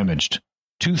or damaged.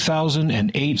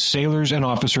 2,008 sailors and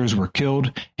officers were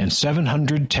killed, and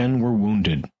 710 were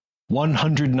wounded.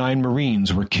 109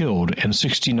 Marines were killed and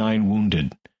 69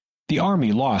 wounded. The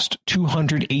Army lost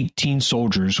 218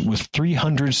 soldiers with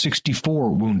 364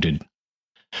 wounded.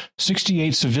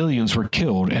 68 civilians were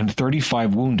killed and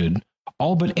 35 wounded,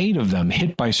 all but 8 of them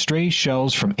hit by stray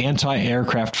shells from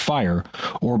anti-aircraft fire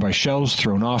or by shells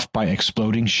thrown off by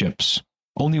exploding ships.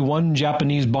 Only 1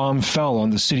 Japanese bomb fell on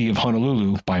the city of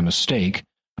Honolulu by mistake,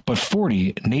 but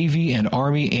 40 Navy and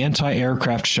Army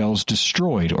anti-aircraft shells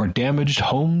destroyed or damaged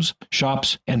homes,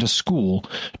 shops, and a school,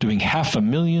 doing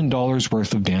 $500,000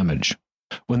 worth of damage.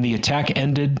 When the attack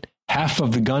ended, half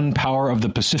of the gun power of the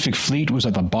Pacific Fleet was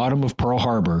at the bottom of Pearl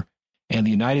Harbor, and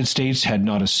the United States had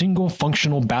not a single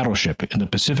functional battleship in the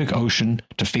Pacific Ocean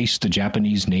to face the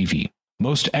Japanese Navy.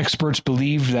 Most experts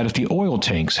believed that if the oil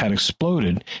tanks had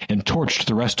exploded and torched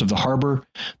the rest of the harbor,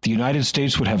 the United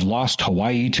States would have lost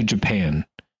Hawaii to Japan.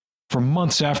 For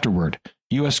months afterward,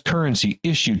 U.S. currency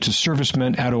issued to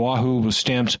servicemen at Oahu was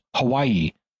stamped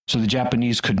Hawaii, so the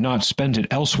Japanese could not spend it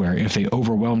elsewhere if they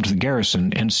overwhelmed the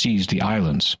garrison and seized the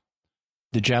islands.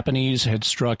 the Japanese had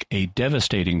struck a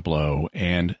devastating blow,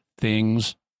 and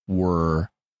things were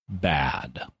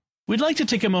bad. We'd like to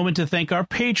take a moment to thank our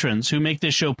patrons who make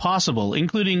this show possible,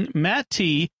 including Matt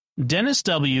T., Dennis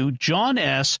W., John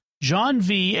S., John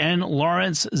V., and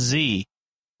Lawrence Z.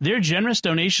 Their generous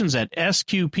donations at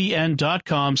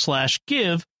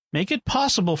sqpn.com/give make it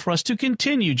possible for us to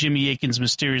continue Jimmy Akin's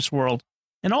Mysterious World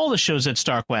and all the shows at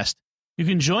StarQuest. You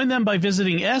can join them by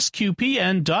visiting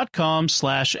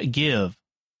sqpn.com/give.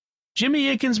 Jimmy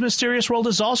Akin's Mysterious World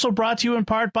is also brought to you in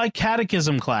part by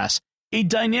Catechism Class, a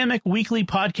dynamic weekly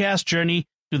podcast journey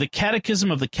through the Catechism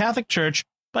of the Catholic Church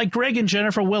by Greg and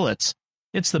Jennifer Willits.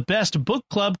 It's the best book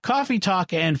club, coffee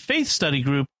talk, and faith study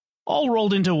group all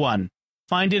rolled into one.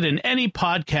 Find it in any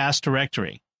podcast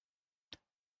directory.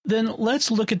 Then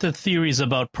let's look at the theories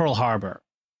about Pearl Harbor.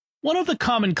 One of the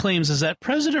common claims is that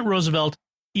President Roosevelt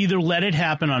either let it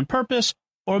happen on purpose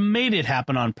or made it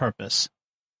happen on purpose.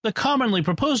 The commonly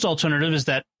proposed alternative is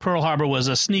that Pearl Harbor was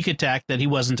a sneak attack that he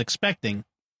wasn't expecting.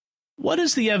 What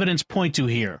does the evidence point to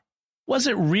here? Was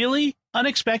it really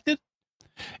unexpected?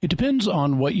 It depends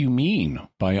on what you mean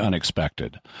by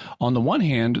unexpected. On the one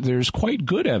hand, there's quite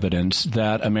good evidence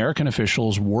that American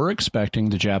officials were expecting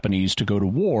the Japanese to go to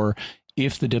war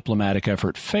if the diplomatic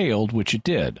effort failed, which it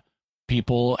did.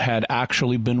 People had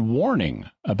actually been warning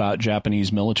about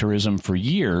Japanese militarism for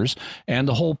years, and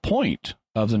the whole point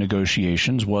of the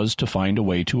negotiations was to find a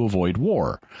way to avoid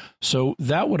war. So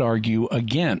that would argue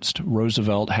against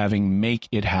Roosevelt having make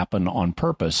it happen on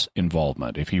purpose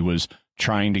involvement if he was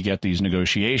trying to get these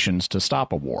negotiations to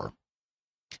stop a war.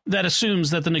 That assumes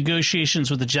that the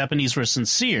negotiations with the Japanese were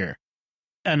sincere.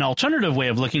 An alternative way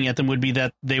of looking at them would be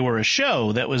that they were a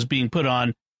show that was being put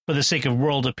on for the sake of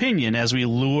world opinion as we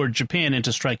lured Japan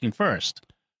into striking first.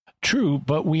 True,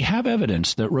 but we have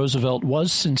evidence that Roosevelt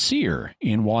was sincere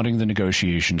in wanting the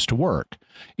negotiations to work.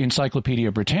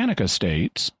 Encyclopedia Britannica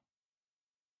states,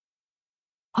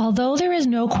 although there is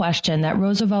no question that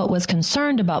Roosevelt was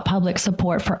concerned about public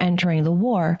support for entering the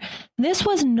war, this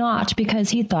was not because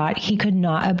he thought he could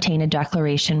not obtain a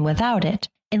declaration without it.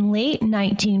 In late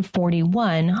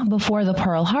 1941, before the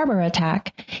Pearl Harbor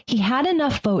attack, he had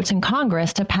enough votes in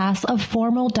Congress to pass a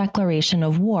formal declaration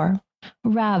of war.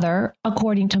 Rather,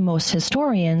 according to most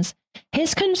historians,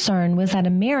 his concern was that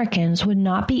Americans would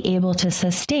not be able to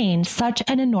sustain such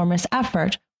an enormous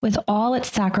effort with all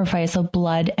its sacrifice of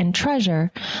blood and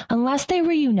treasure unless they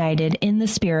were united in the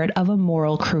spirit of a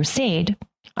moral crusade.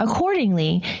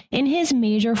 Accordingly, in his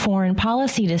major foreign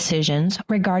policy decisions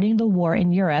regarding the war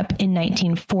in Europe in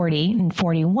 1940 and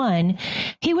 41,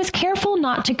 he was careful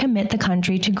not to commit the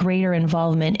country to greater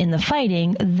involvement in the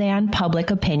fighting than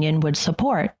public opinion would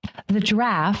support. The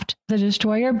draft, the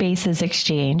destroyer bases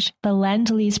exchange, the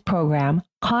Lend-Lease program,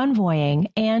 convoying,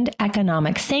 and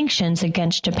economic sanctions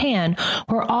against Japan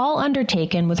were all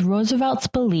undertaken with Roosevelt's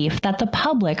belief that the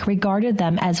public regarded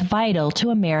them as vital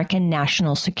to American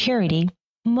national security.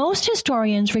 Most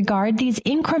historians regard these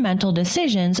incremental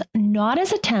decisions not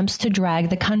as attempts to drag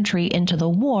the country into the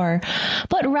war,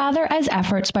 but rather as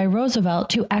efforts by Roosevelt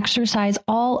to exercise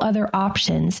all other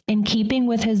options in keeping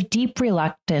with his deep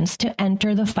reluctance to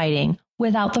enter the fighting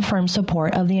without the firm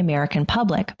support of the American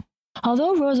public.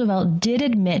 Although Roosevelt did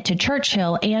admit to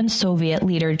Churchill and Soviet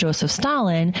leader Joseph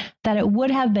Stalin that it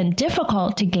would have been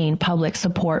difficult to gain public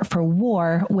support for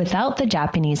war without the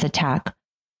Japanese attack,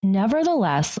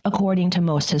 nevertheless, according to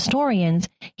most historians,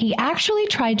 he actually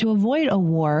tried to avoid a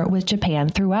war with Japan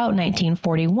throughout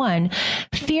 1941,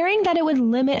 fearing that it would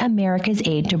limit America's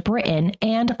aid to Britain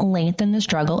and lengthen the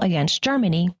struggle against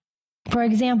Germany. For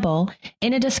example,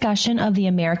 in a discussion of the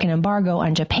American embargo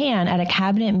on Japan at a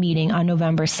cabinet meeting on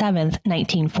November 7,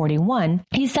 1941,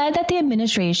 he said that the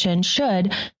administration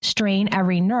should strain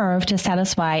every nerve to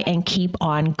satisfy and keep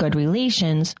on good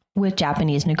relations with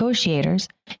Japanese negotiators.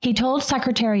 He told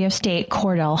Secretary of State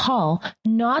Cordell Hull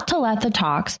not to let the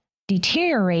talks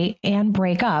deteriorate and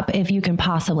break up if you can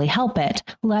possibly help it.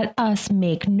 Let us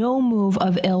make no move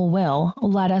of ill will.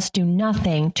 Let us do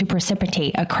nothing to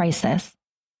precipitate a crisis.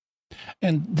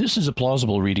 And this is a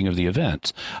plausible reading of the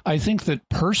events. I think that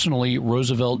personally,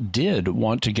 Roosevelt did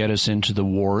want to get us into the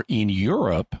war in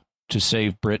Europe to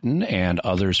save Britain and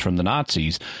others from the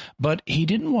Nazis, but he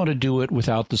didn't want to do it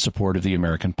without the support of the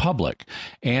American public.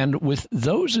 And with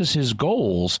those as his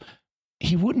goals,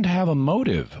 he wouldn't have a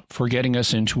motive for getting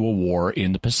us into a war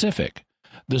in the Pacific.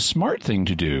 The smart thing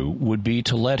to do would be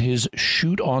to let his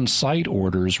shoot-on-sight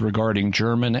orders regarding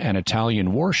German and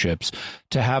Italian warships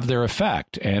to have their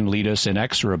effect and lead us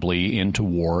inexorably into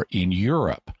war in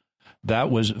Europe.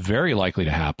 That was very likely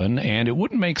to happen, and it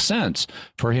wouldn't make sense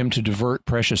for him to divert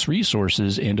precious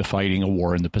resources into fighting a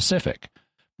war in the Pacific.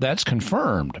 That's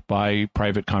confirmed by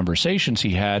private conversations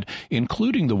he had,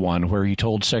 including the one where he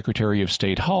told Secretary of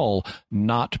State Hull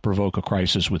not to provoke a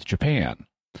crisis with Japan.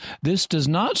 This does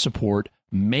not support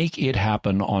make it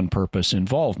happen on purpose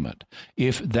involvement.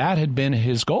 If that had been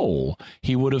his goal,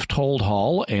 he would have told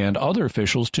Hull and other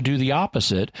officials to do the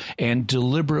opposite and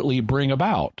deliberately bring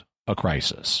about a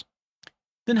crisis.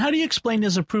 Then how do you explain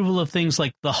his approval of things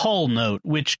like the Hull Note,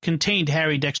 which contained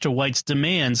Harry Dexter White's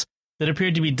demands that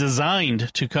appeared to be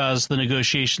designed to cause the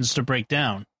negotiations to break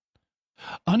down?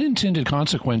 Unintended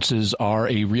consequences are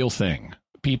a real thing.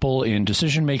 People in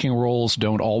decision-making roles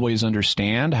don't always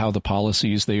understand how the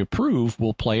policies they approve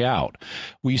will play out.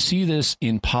 We see this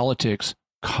in politics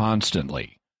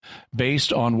constantly.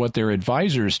 Based on what their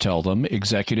advisors tell them,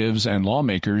 executives and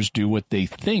lawmakers do what they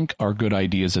think are good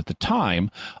ideas at the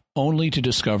time, only to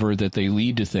discover that they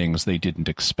lead to things they didn't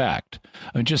expect.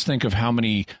 I mean, just think of how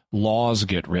many laws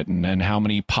get written and how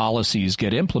many policies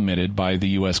get implemented by the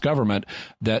U.S. government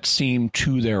that seem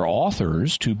to their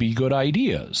authors to be good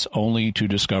ideas, only to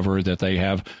discover that they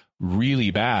have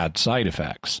really bad side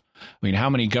effects. I mean, how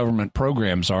many government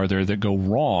programs are there that go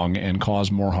wrong and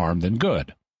cause more harm than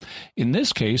good? In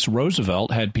this case,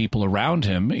 Roosevelt had people around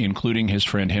him, including his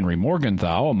friend Henry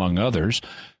Morgenthau, among others,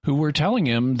 who were telling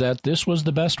him that this was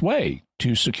the best way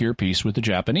to secure peace with the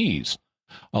Japanese.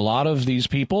 A lot of these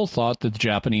people thought that the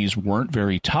Japanese weren't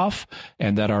very tough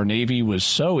and that our Navy was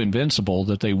so invincible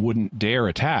that they wouldn't dare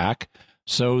attack,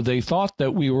 so they thought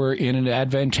that we were in an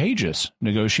advantageous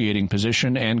negotiating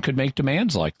position and could make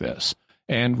demands like this.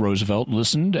 And Roosevelt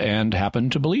listened and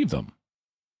happened to believe them.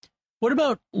 What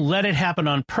about let it happen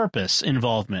on purpose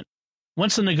involvement?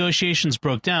 Once the negotiations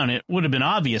broke down, it would have been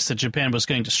obvious that Japan was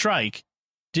going to strike.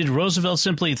 Did Roosevelt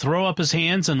simply throw up his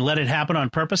hands and let it happen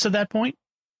on purpose at that point?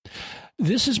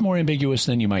 This is more ambiguous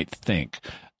than you might think.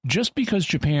 Just because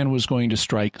Japan was going to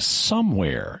strike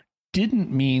somewhere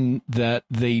didn't mean that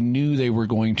they knew they were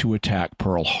going to attack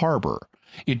Pearl Harbor.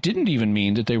 It didn't even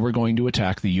mean that they were going to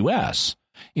attack the U.S.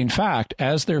 In fact,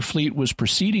 as their fleet was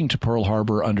proceeding to Pearl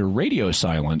Harbor under radio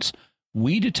silence,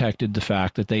 we detected the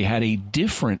fact that they had a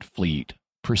different fleet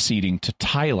proceeding to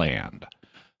Thailand.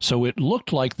 So it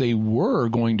looked like they were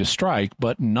going to strike,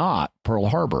 but not Pearl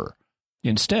Harbor.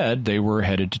 Instead, they were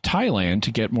headed to Thailand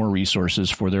to get more resources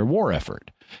for their war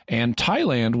effort. And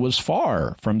Thailand was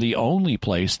far from the only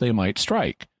place they might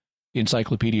strike.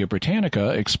 Encyclopedia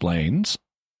Britannica explains,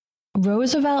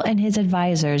 Roosevelt and his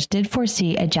advisors did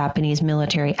foresee a Japanese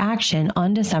military action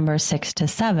on December 6 to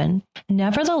 7.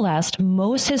 Nevertheless,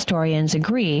 most historians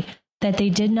agree that they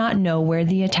did not know where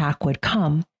the attack would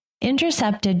come.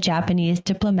 Intercepted Japanese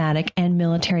diplomatic and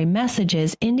military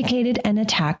messages indicated an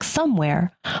attack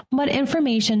somewhere, but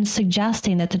information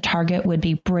suggesting that the target would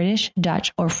be British,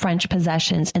 Dutch, or French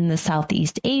possessions in the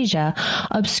Southeast Asia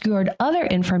obscured other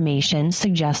information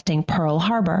suggesting Pearl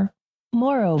Harbor.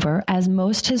 Moreover, as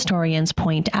most historians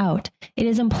point out, it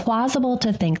is implausible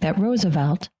to think that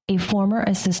Roosevelt, a former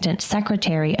Assistant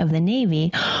Secretary of the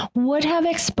Navy, would have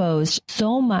exposed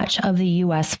so much of the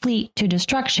U.S. fleet to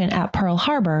destruction at Pearl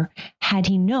Harbor had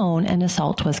he known an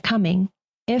assault was coming.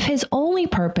 If his only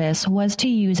purpose was to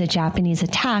use a Japanese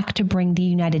attack to bring the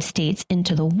United States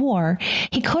into the war,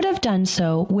 he could have done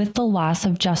so with the loss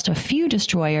of just a few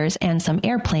destroyers and some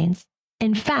airplanes.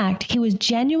 In fact, he was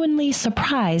genuinely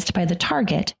surprised by the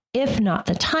target, if not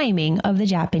the timing, of the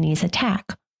Japanese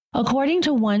attack. According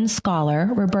to one scholar,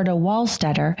 Roberta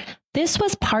Wallstetter, this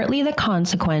was partly the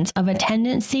consequence of a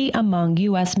tendency among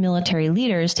U.S. military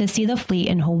leaders to see the fleet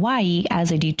in Hawaii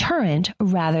as a deterrent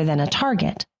rather than a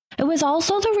target. It was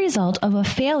also the result of a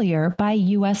failure by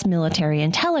U.S. military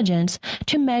intelligence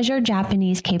to measure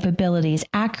Japanese capabilities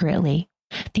accurately.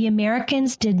 The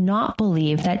Americans did not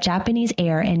believe that Japanese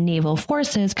air and naval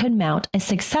forces could mount a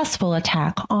successful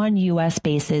attack on U.S.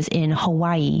 bases in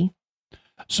Hawaii.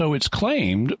 So it's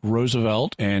claimed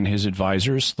Roosevelt and his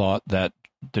advisors thought that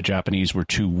the Japanese were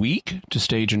too weak to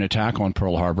stage an attack on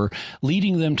Pearl Harbor,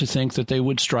 leading them to think that they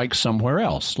would strike somewhere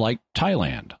else, like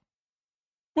Thailand.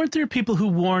 Weren't there people who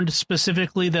warned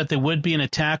specifically that there would be an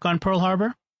attack on Pearl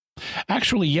Harbor?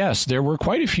 Actually, yes, there were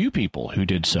quite a few people who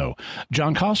did so.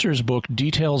 John Koster's book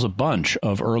details a bunch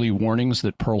of early warnings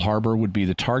that Pearl Harbor would be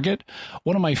the target.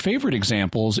 One of my favorite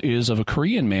examples is of a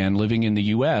Korean man living in the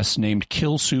U.S. named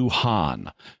Kil-Soo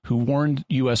Han, who warned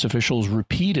U.S. officials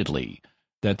repeatedly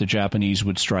that the Japanese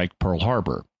would strike Pearl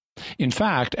Harbor. In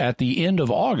fact, at the end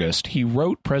of August, he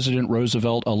wrote President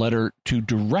Roosevelt a letter to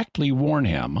directly warn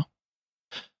him.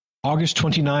 August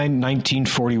 29,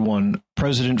 1941,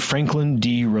 President Franklin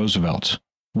D. Roosevelt,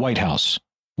 White House,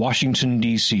 Washington,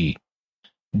 D.C.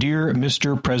 Dear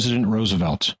Mr. President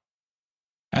Roosevelt,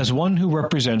 as one who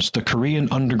represents the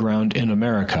Korean underground in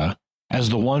America, as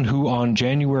the one who on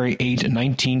January 8,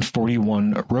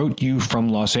 1941, wrote you from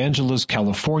Los Angeles,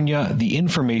 California, the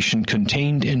information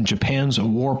contained in Japan's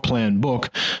War Plan book,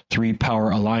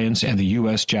 Three-Power Alliance and the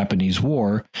U.S.-Japanese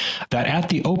War, that at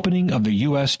the opening of the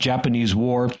U.S.-Japanese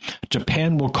War,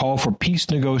 Japan will call for peace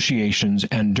negotiations,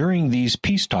 and during these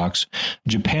peace talks,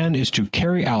 Japan is to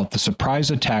carry out the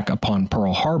surprise attack upon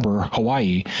Pearl Harbor,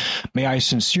 Hawaii. May I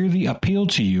sincerely appeal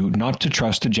to you not to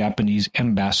trust the Japanese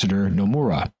ambassador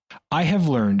Nomura. I have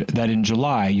learned that in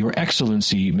July, Your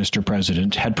Excellency, Mr.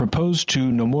 President, had proposed to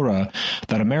Nomura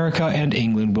that America and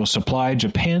England will supply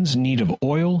Japan's need of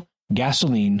oil,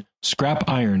 gasoline, scrap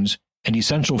irons, and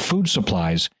essential food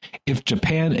supplies if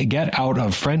Japan get out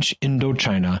of French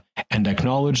Indochina and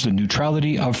acknowledge the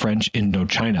neutrality of French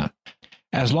Indochina.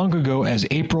 As long ago as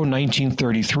April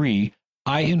 1933,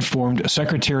 I informed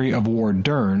Secretary of War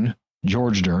Dern,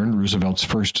 George Dern, Roosevelt's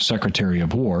first Secretary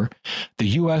of War, the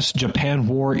U.S.-Japan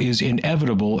war is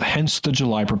inevitable, hence the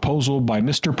July proposal by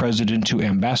Mr. President to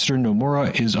Ambassador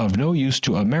Nomura is of no use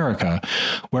to America,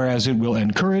 whereas it will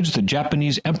encourage the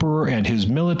Japanese Emperor and his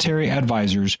military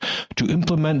advisors to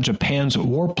implement Japan's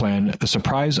war plan, the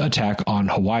surprise attack on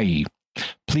Hawaii.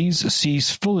 Please cease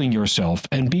fooling yourself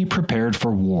and be prepared for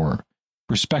war.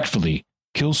 Respectfully,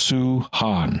 Kil-Soo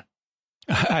Han.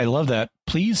 I love that.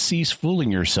 Please cease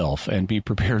fooling yourself and be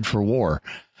prepared for war.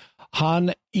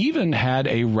 Han even had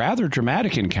a rather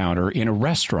dramatic encounter in a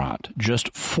restaurant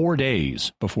just 4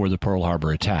 days before the Pearl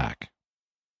Harbor attack.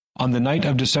 On the night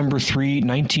of December 3,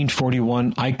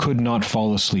 1941, I could not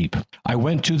fall asleep. I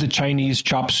went to the Chinese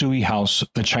chop suey house,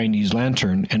 the Chinese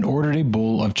Lantern, and ordered a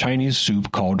bowl of Chinese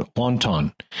soup called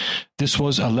wonton. This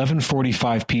was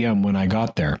 11:45 p.m. when I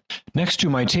got there. Next to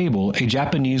my table, a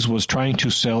Japanese was trying to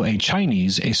sell a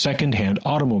Chinese a second-hand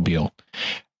automobile.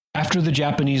 After the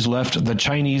Japanese left, the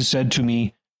Chinese said to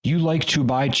me, "You like to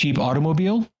buy cheap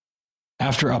automobile?"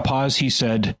 After a pause, he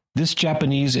said, "This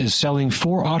Japanese is selling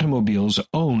 4 automobiles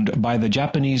owned by the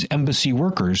Japanese embassy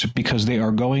workers because they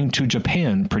are going to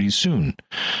Japan pretty soon."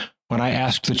 When I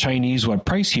asked the Chinese what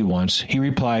price he wants, he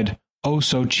replied, "Oh,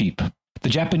 so cheap." The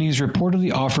Japanese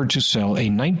reportedly offered to sell a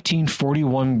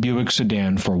 1941 Buick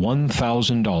sedan for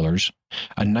 $1,000,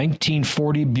 a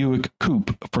 1940 Buick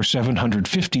Coupe for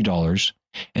 $750,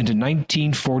 and a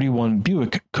 1941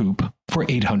 Buick Coupe for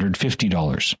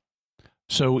 $850.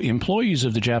 So employees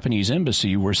of the Japanese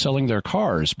embassy were selling their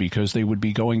cars because they would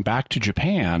be going back to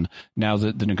Japan now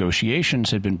that the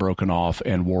negotiations had been broken off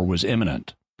and war was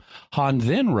imminent. Han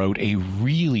then wrote a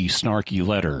really snarky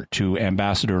letter to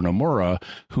Ambassador Nomura,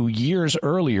 who years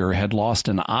earlier had lost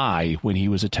an eye when he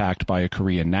was attacked by a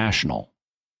Korean national.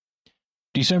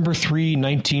 December 3,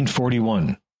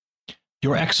 1941.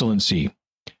 Your Excellency,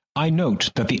 I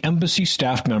note that the embassy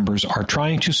staff members are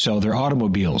trying to sell their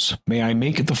automobiles. May I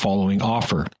make the following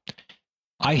offer?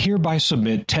 I hereby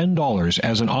submit $10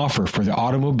 as an offer for the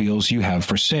automobiles you have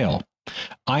for sale.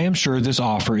 I am sure this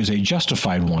offer is a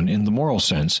justified one in the moral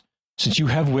sense, since you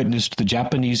have witnessed the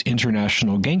Japanese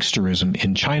international gangsterism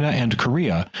in China and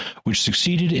Korea, which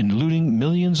succeeded in looting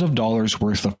millions of dollars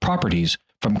worth of properties,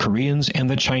 from Koreans and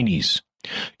the Chinese.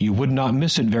 You would not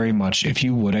miss it very much if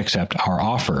you would accept our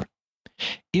offer.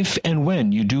 If and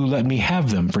when you do let me have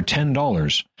them for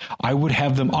 $10, I would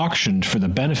have them auctioned for the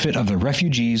benefit of the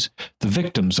refugees, the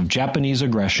victims of Japanese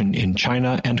aggression in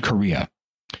China and Korea.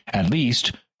 At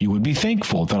least, you would be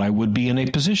thankful that I would be in a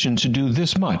position to do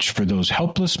this much for those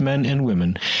helpless men and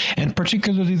women, and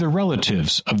particularly the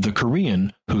relatives of the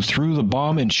Korean who threw the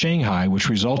bomb in Shanghai which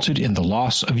resulted in the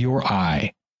loss of your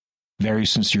eye. Very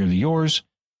sincerely yours,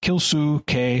 Kilsoo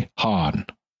K. Han.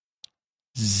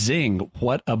 Zing,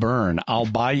 what a burn. I'll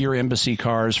buy your embassy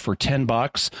cars for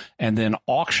 $10 and then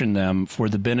auction them for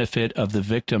the benefit of the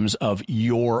victims of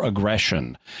your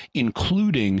aggression,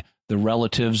 including the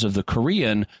relatives of the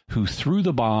Korean who threw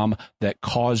the bomb that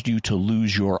caused you to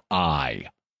lose your eye.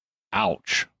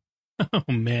 Ouch. Oh,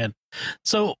 man.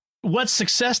 So what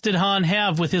success did Han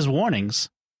have with his warnings?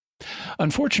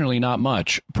 Unfortunately, not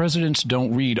much. Presidents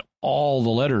don't read all the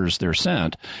letters they're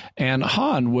sent, and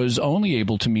Han was only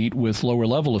able to meet with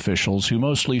lower-level officials who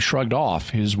mostly shrugged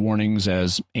off his warnings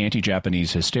as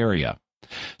anti-Japanese hysteria.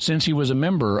 Since he was a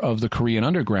member of the Korean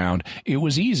underground, it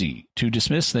was easy to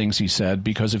dismiss things he said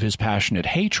because of his passionate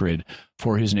hatred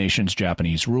for his nation's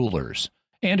Japanese rulers.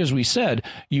 And as we said,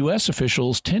 U.S.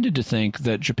 officials tended to think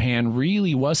that Japan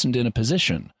really wasn't in a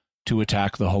position to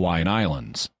attack the Hawaiian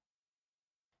Islands.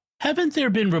 Haven't there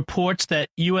been reports that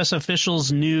U.S.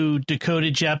 officials knew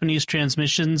decoded Japanese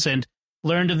transmissions and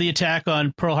learned of the attack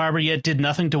on Pearl Harbor yet did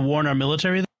nothing to warn our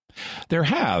military? There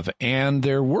have, and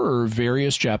there were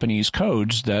various Japanese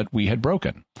codes that we had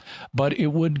broken. But it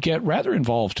would get rather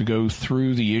involved to go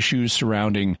through the issues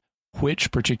surrounding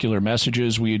which particular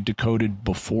messages we had decoded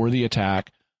before the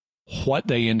attack, what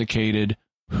they indicated,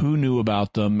 who knew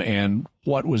about them, and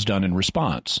what was done in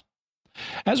response.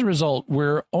 As a result,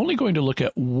 we're only going to look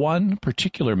at one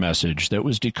particular message that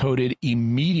was decoded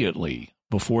immediately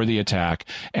before the attack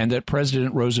and that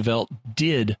President Roosevelt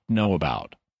did know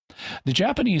about. The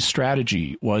Japanese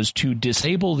strategy was to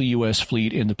disable the U.S.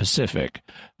 fleet in the Pacific,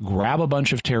 grab a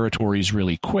bunch of territories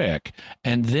really quick,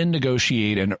 and then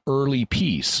negotiate an early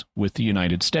peace with the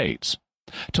United States.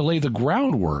 To lay the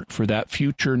groundwork for that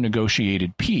future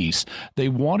negotiated peace, they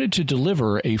wanted to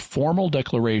deliver a formal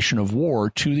declaration of war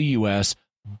to the U.S.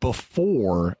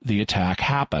 before the attack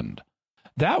happened.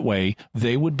 That way,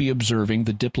 they would be observing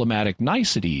the diplomatic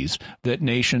niceties that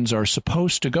nations are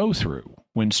supposed to go through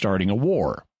when starting a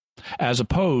war, as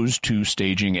opposed to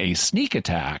staging a sneak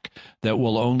attack that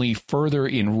will only further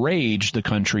enrage the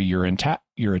country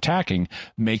you're attacking,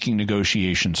 making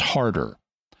negotiations harder.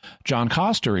 John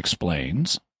Koster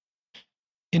explains,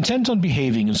 intent on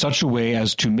behaving in such a way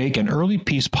as to make an early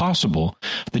peace possible,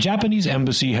 the Japanese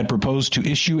embassy had proposed to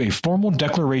issue a formal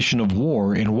declaration of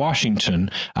war in Washington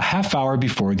a half hour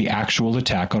before the actual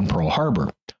attack on Pearl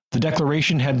Harbor. The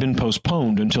declaration had been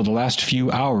postponed until the last few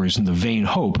hours in the vain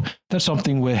hope that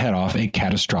something would head off a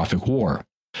catastrophic war.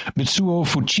 Mitsuo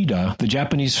Fuchida, the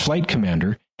Japanese flight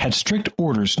commander, had strict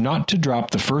orders not to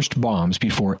drop the first bombs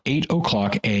before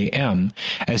 8:00 a.m.,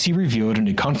 as he revealed in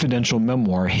a confidential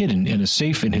memoir hidden in a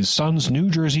safe in his son's New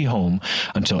Jersey home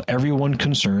until everyone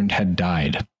concerned had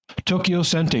died. Tokyo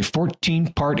sent a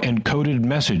 14-part encoded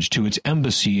message to its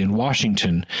embassy in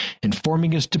Washington,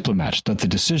 informing its diplomats that the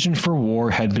decision for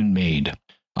war had been made.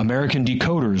 American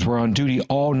decoders were on duty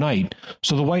all night,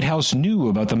 so the White House knew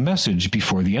about the message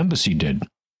before the embassy did.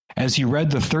 As he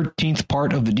read the 13th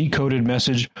part of the decoded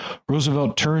message,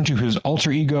 Roosevelt turned to his alter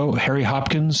ego, Harry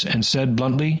Hopkins, and said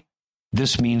bluntly,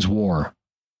 "This means war."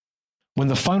 When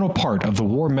the final part of the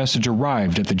war message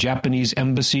arrived at the Japanese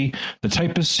embassy, the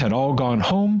typists had all gone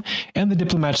home, and the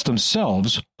diplomats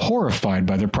themselves, horrified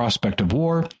by the prospect of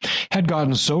war, had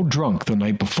gotten so drunk the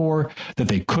night before that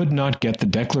they could not get the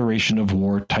declaration of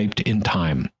war typed in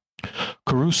time.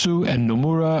 Kurusu and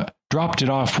Nomura dropped it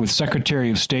off with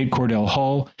Secretary of State Cordell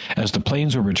Hull as the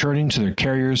planes were returning to their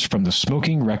carriers from the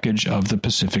smoking wreckage of the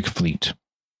Pacific Fleet.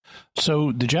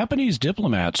 So the Japanese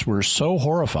diplomats were so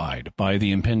horrified by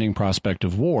the impending prospect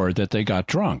of war that they got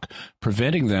drunk,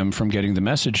 preventing them from getting the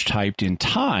message typed in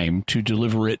time to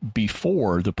deliver it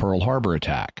before the Pearl Harbor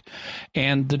attack.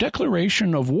 And the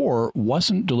declaration of war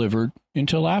wasn't delivered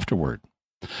until afterward.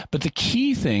 But the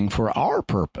key thing for our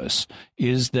purpose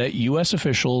is that U.S.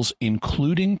 officials,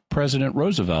 including President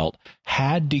Roosevelt,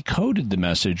 had decoded the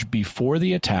message before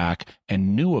the attack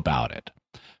and knew about it.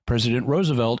 President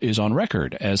Roosevelt is on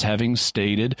record as having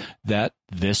stated that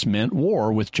this meant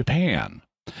war with Japan.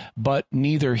 But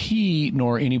neither he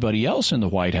nor anybody else in the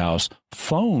White House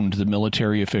phoned the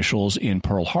military officials in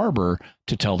Pearl Harbor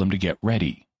to tell them to get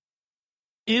ready.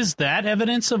 Is that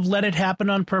evidence of let it happen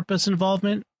on purpose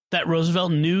involvement? that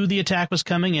Roosevelt knew the attack was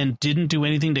coming and didn't do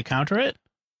anything to counter it?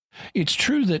 It's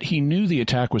true that he knew the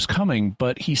attack was coming,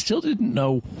 but he still didn't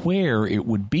know where it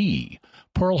would be.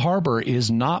 Pearl Harbor is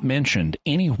not mentioned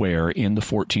anywhere in the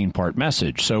 14-part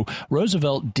message, so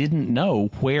Roosevelt didn't know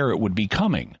where it would be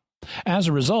coming. As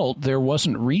a result, there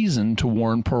wasn't reason to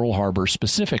warn Pearl Harbor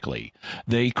specifically.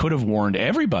 They could have warned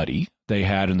everybody they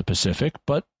had in the Pacific,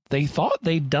 but they thought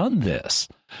they'd done this.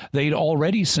 They'd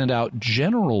already sent out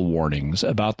general warnings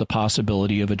about the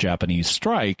possibility of a Japanese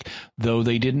strike, though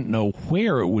they didn't know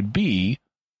where it would be,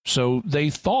 so they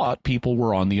thought people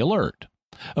were on the alert.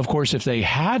 Of course, if they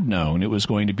had known it was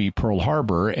going to be Pearl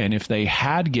Harbor, and if they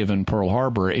had given Pearl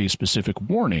Harbor a specific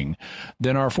warning,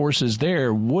 then our forces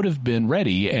there would have been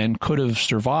ready and could have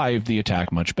survived the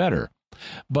attack much better.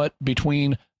 But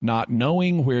between not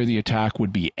knowing where the attack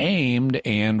would be aimed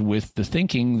and with the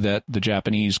thinking that the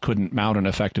Japanese couldn't mount an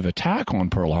effective attack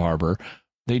on Pearl Harbor,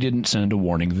 they didn't send a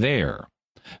warning there.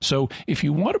 So if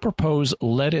you want to propose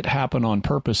let it happen on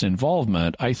purpose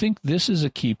involvement, I think this is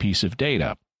a key piece of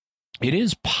data. It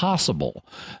is possible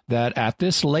that at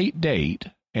this late date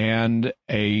and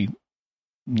at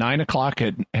 9 o'clock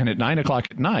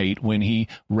at night when he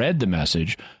read the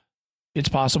message, it's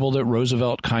possible that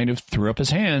Roosevelt kind of threw up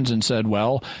his hands and said,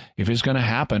 well, if it's going to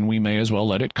happen, we may as well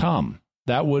let it come.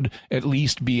 That would at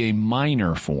least be a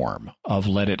minor form of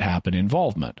let it happen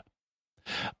involvement.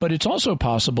 But it's also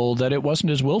possible that it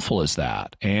wasn't as willful as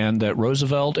that, and that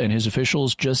Roosevelt and his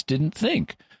officials just didn't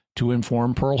think to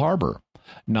inform Pearl Harbor,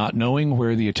 not knowing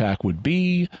where the attack would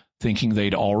be, thinking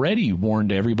they'd already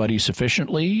warned everybody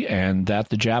sufficiently, and that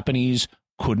the Japanese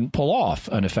couldn't pull off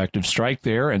an effective strike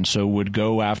there and so would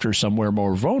go after somewhere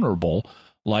more vulnerable,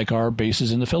 like our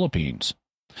bases in the Philippines.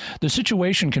 The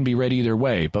situation can be read either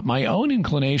way, but my own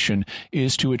inclination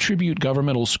is to attribute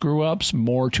governmental screw-ups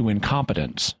more to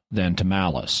incompetence than to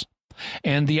malice.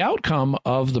 And the outcome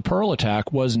of the Pearl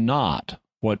attack was not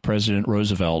what President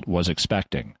Roosevelt was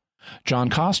expecting. John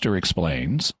Koster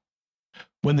explains,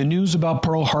 when the news about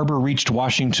Pearl Harbor reached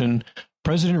Washington,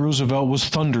 President Roosevelt was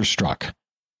thunderstruck,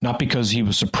 not because he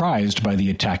was surprised by the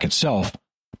attack itself,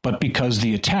 but because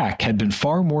the attack had been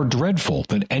far more dreadful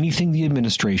than anything the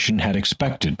administration had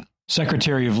expected.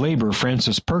 Secretary of Labor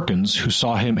Francis Perkins, who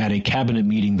saw him at a cabinet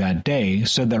meeting that day,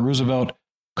 said that Roosevelt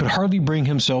could hardly bring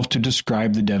himself to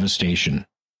describe the devastation.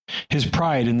 His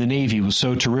pride in the Navy was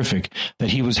so terrific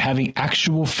that he was having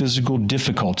actual physical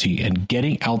difficulty in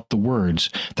getting out the words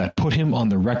that put him on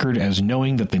the record as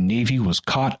knowing that the Navy was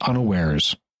caught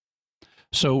unawares.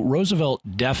 So Roosevelt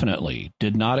definitely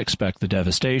did not expect the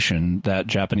devastation that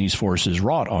Japanese forces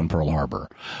wrought on Pearl Harbor.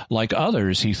 Like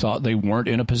others, he thought they weren't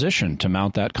in a position to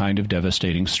mount that kind of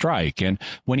devastating strike. And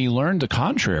when he learned the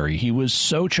contrary, he was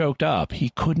so choked up he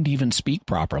couldn't even speak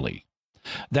properly.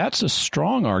 That's a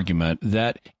strong argument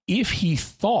that if he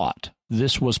thought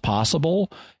this was possible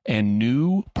and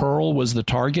knew Pearl was the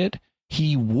target,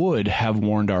 he would have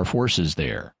warned our forces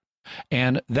there.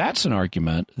 And that's an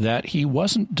argument that he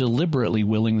wasn't deliberately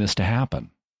willing this to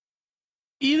happen.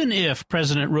 Even if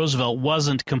President Roosevelt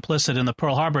wasn't complicit in the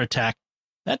Pearl Harbor attack,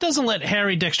 that doesn't let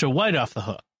Harry Dexter White off the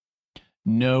hook.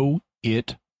 No,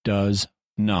 it does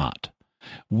not.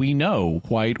 We know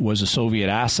White was a Soviet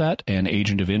asset and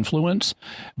agent of influence.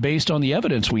 Based on the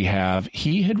evidence we have,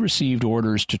 he had received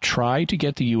orders to try to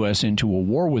get the U.S. into a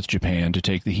war with Japan to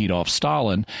take the heat off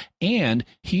Stalin, and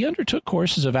he undertook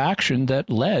courses of action that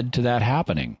led to that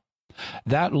happening.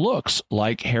 That looks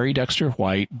like Harry Dexter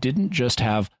White didn't just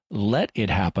have let it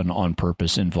happen on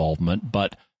purpose involvement,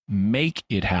 but make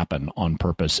it happen on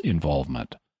purpose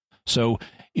involvement. So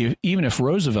even if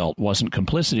Roosevelt wasn't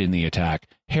complicit in the attack,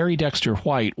 Harry Dexter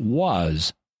White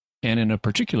was, and in a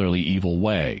particularly evil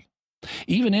way.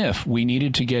 Even if we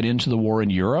needed to get into the war in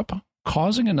Europe,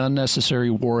 causing an unnecessary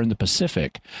war in the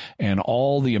Pacific, and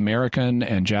all the American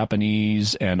and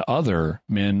Japanese and other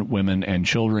men, women, and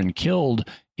children killed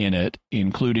in it,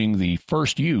 including the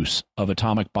first use of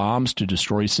atomic bombs to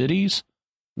destroy cities,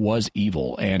 was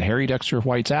evil, and Harry Dexter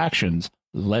White's actions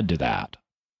led to that.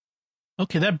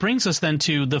 Okay, that brings us then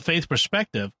to the faith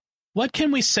perspective. What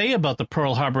can we say about the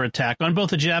Pearl Harbor attack on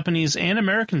both the Japanese and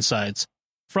American sides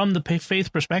from the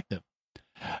faith perspective?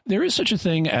 There is such a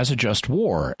thing as a just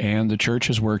war, and the church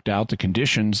has worked out the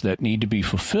conditions that need to be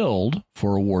fulfilled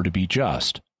for a war to be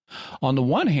just. On the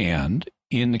one hand,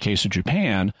 in the case of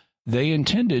Japan, they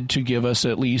intended to give us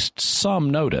at least some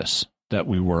notice that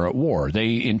we were at war.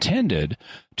 They intended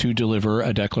to deliver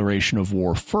a declaration of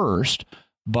war first,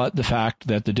 but the fact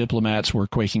that the diplomats were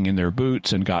quaking in their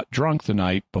boots and got drunk the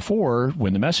night before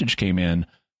when the message came in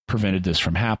prevented this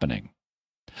from happening.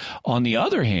 On the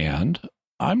other hand,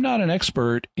 I'm not an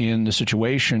expert in the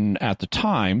situation at the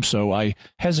time, so I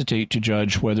hesitate to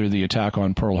judge whether the attack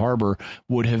on Pearl Harbor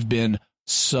would have been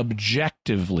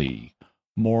subjectively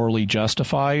morally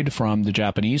justified from the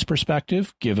Japanese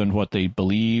perspective, given what they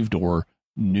believed or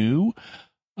knew.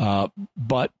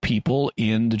 But people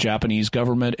in the Japanese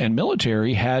government and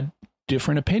military had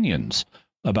different opinions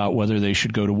about whether they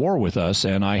should go to war with us,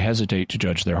 and I hesitate to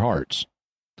judge their hearts.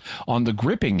 On the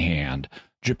gripping hand,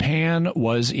 Japan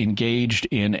was engaged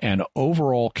in an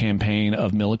overall campaign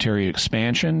of military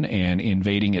expansion and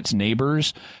invading its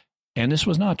neighbors, and this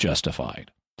was not justified.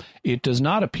 It does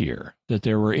not appear that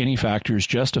there were any factors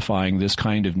justifying this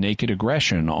kind of naked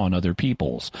aggression on other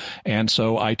peoples, and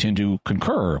so I tend to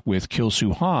concur with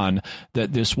Kil-Soo Han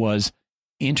that this was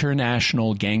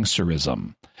international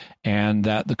gangsterism, and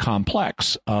that the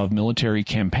complex of military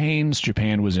campaigns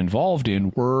Japan was involved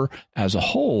in were, as a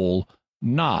whole,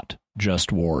 not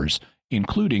just wars,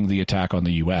 including the attack on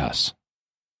the U.S.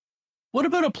 What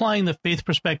about applying the faith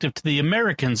perspective to the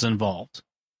Americans involved?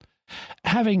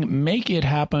 Having make it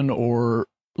happen or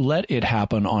let it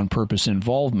happen on purpose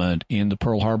involvement in the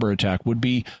Pearl Harbor attack would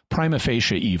be prima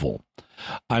facie evil.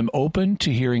 I'm open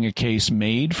to hearing a case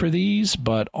made for these,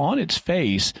 but on its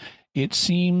face, it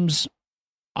seems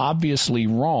obviously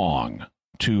wrong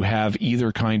to have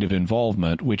either kind of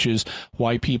involvement, which is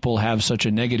why people have such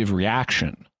a negative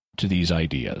reaction to these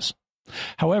ideas.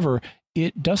 However,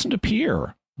 it doesn't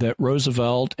appear that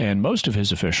Roosevelt and most of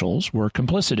his officials were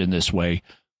complicit in this way,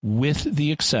 with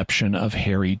the exception of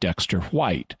Harry Dexter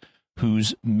White,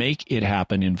 whose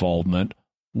make-it-happen involvement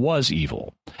was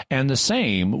evil. And the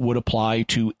same would apply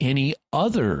to any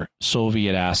other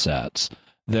Soviet assets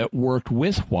that worked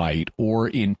with White or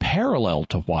in parallel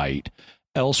to White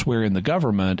elsewhere in the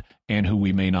government and who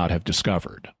we may not have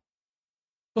discovered.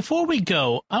 Before we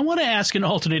go, I want to ask an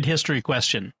alternate history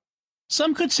question.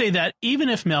 Some could say that even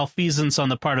if malfeasance on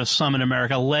the part of some in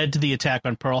America led to the attack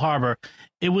on Pearl Harbor,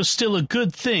 it was still a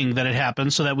good thing that it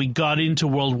happened so that we got into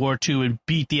World War II and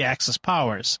beat the Axis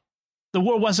powers. The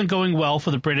war wasn't going well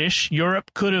for the British.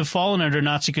 Europe could have fallen under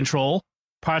Nazi control.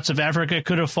 Parts of Africa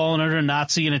could have fallen under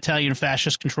Nazi and Italian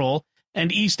fascist control.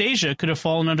 And East Asia could have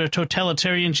fallen under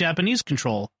totalitarian Japanese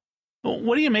control.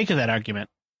 What do you make of that argument?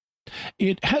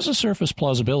 It has a surface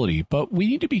plausibility, but we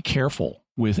need to be careful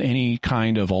with any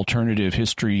kind of alternative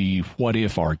history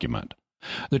what-if argument.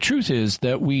 The truth is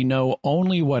that we know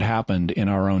only what happened in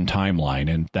our own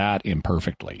timeline, and that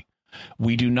imperfectly.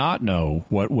 We do not know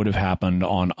what would have happened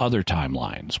on other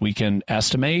timelines. We can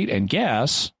estimate and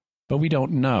guess, but we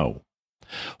don't know.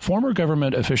 Former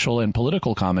government official and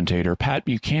political commentator Pat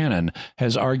Buchanan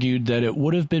has argued that it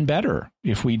would have been better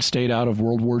if we'd stayed out of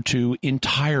World War II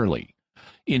entirely.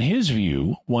 In his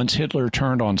view, once Hitler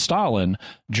turned on Stalin,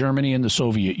 Germany and the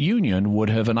Soviet Union would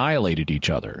have annihilated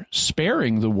each other,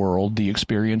 sparing the world the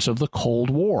experience of the Cold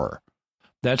War.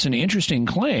 That's an interesting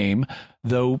claim,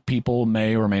 though people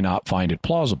may or may not find it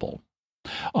plausible.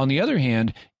 On the other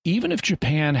hand, even if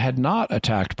Japan had not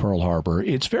attacked Pearl Harbor,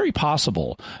 it's very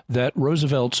possible that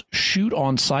Roosevelt's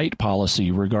shoot-on-sight policy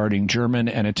regarding German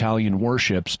and Italian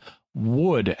warships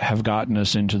would have gotten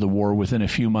us into the war within a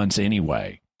few months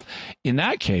anyway. In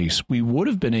that case, we would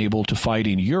have been able to fight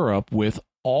in Europe with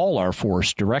all our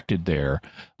force directed there,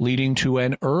 leading to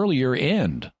an earlier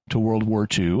end to World War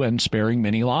II and sparing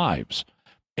many lives,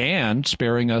 and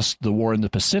sparing us the war in the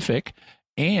Pacific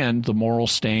and the moral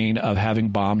stain of having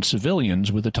bombed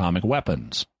civilians with atomic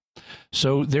weapons.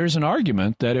 So there's an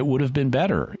argument that it would have been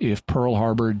better if Pearl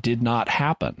Harbor did not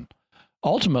happen.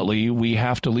 Ultimately, we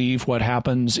have to leave what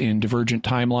happens in divergent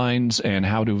timelines and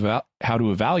how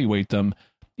to evaluate them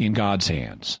in God's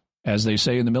hands. As they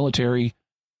say in the military,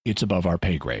 it's above our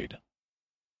pay grade.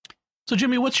 So,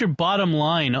 Jimmy, what's your bottom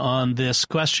line on this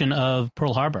question of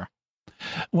Pearl Harbor?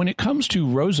 When it comes to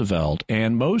Roosevelt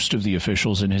and most of the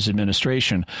officials in his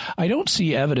administration, I don't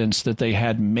see evidence that they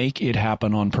had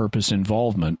make-it-happen-on-purpose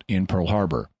involvement in Pearl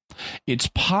Harbor. It's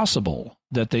possible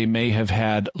that they may have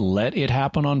had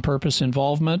let-it-happen-on-purpose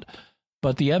involvement,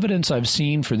 but the evidence I've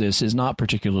seen for this is not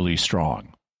particularly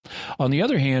strong. On the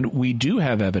other hand, we do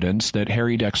have evidence that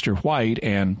Harry Dexter White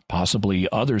and possibly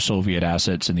other Soviet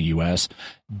assets in the U.S.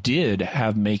 did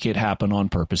have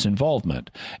make-it-happen-on-purpose involvement.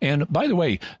 And by the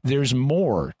way, there's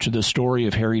more to the story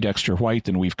of Harry Dexter White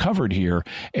than we've covered here,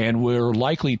 and we're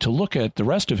likely to look at the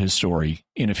rest of his story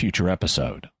in a future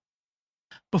episode.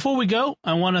 Before we go,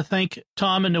 I want to thank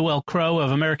Tom and Noelle Crow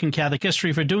of American Catholic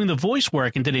History for doing the voice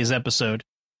work in today's episode.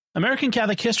 American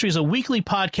Catholic History is a weekly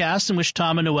podcast in which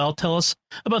Tom and Noelle tell us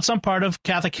about some part of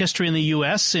Catholic history in the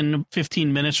U.S. in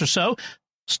 15 minutes or so.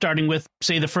 starting with,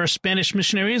 say, the first Spanish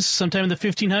missionaries sometime in the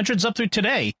 1500s up through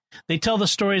today. They tell the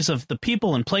stories of the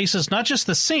people and places, not just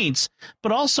the saints,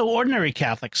 but also ordinary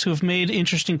Catholics who have made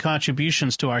interesting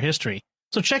contributions to our history.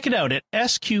 So check it out at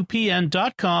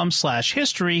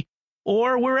sqpn.com/history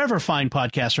or wherever fine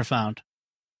podcasts are found.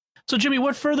 So, Jimmy,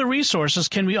 what further resources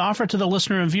can we offer to the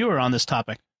listener and viewer on this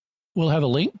topic? We'll have a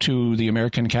link to the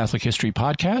American Catholic History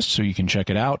podcast, so you can check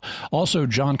it out. Also,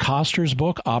 John Koster's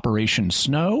book, Operation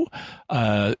Snow,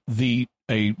 a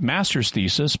master's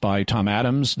thesis by Tom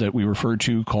Adams that we referred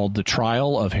to called The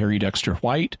Trial of Harry Dexter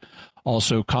White.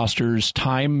 Also, Koster's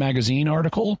Time magazine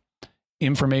article,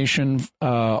 information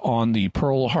on the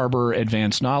Pearl Harbor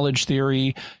Advanced Knowledge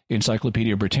Theory,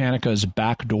 Encyclopedia Britannica's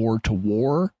Backdoor to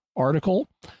War article,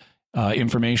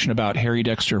 information about Harry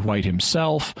Dexter White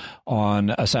himself,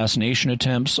 on assassination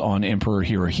attempts on Emperor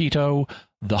Hirohito,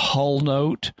 the Hull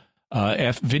Note,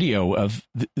 video of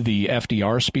the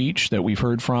FDR speech that we've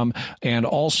heard from, and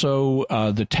also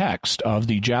the text of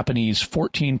the Japanese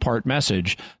 14-part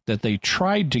message that they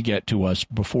tried to get to us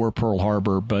before Pearl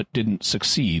Harbor but didn't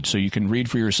succeed. So you can read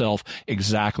for yourself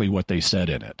exactly what they said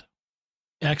in it.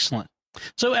 Excellent.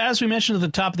 So as we mentioned at the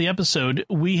top of the episode,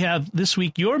 we have this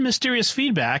week your mysterious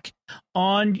feedback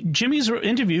on Jimmy's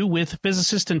interview with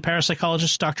physicist and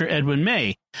parapsychologist Dr. Edwin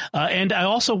May. And I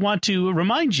also want to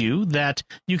remind you that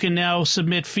you can now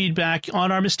submit feedback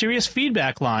on our mysterious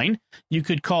feedback line. You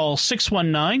could call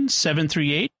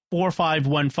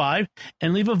 619-738-4515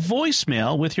 and leave a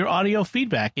voicemail with your audio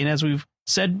feedback. And as we've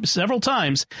said several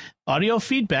times, audio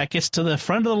feedback gets to the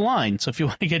front of the line. So if you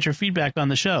want to get your feedback on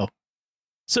the show.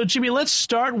 So, Jimmy, let's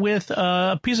start with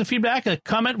a piece of feedback, a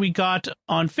comment we got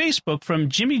on Facebook from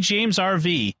Jimmy James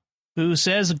RV, who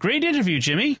says, "Great interview,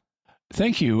 Jimmy."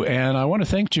 Thank you. And I want to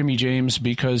thank Jimmy James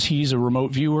because he's a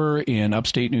remote viewer in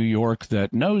upstate New York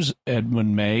that knows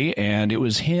Edwin May, and it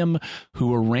was him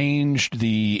who arranged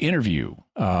the interview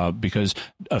because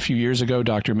a few years ago,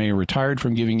 Dr. May retired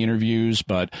from giving interviews,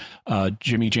 but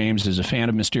Jimmy James is a fan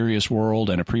of Mysterious World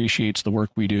and appreciates the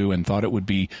work we do and thought it would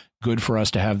be good for us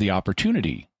to have the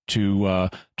opportunity to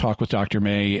talk with Dr.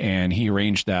 May, and he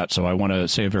arranged that. So I want to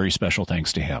say a very special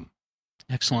thanks to him.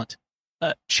 Excellent.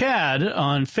 Chad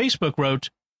on Facebook wrote,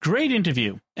 "Great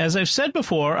interview. As I've said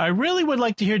before, I really would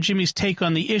like to hear Jimmy's take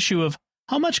on the issue of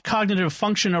how much cognitive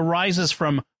function arises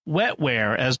from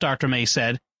wetware, as Dr. May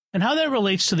said, and how that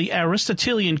relates to the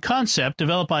Aristotelian concept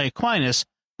developed by Aquinas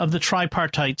of the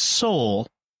tripartite soul.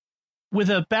 With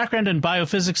a background in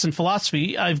biophysics and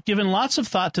philosophy, I've given lots of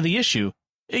thought to the issue.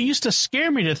 It used to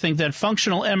scare me to think that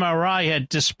functional MRI had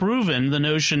disproven the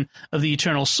notion of the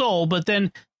eternal soul, but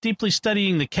then deeply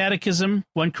studying the Catechism,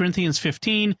 1 Corinthians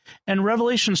 15, and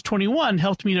Revelations 21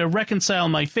 helped me to reconcile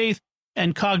my faith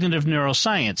and cognitive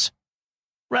neuroscience.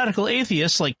 Radical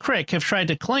atheists like Crick have tried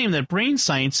to claim that brain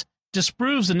science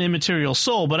disproves an immaterial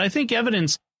soul, but I think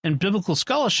evidence and biblical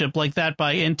scholarship like that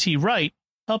by N.T. Wright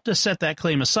helped us set that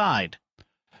claim aside."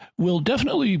 We'll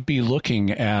definitely be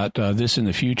looking at this in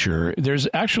the future. There's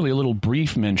actually a little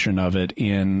brief mention of it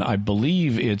in, I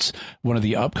believe it's one of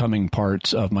the upcoming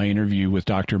parts of my interview with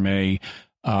Dr. May,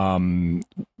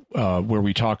 where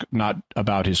we talk not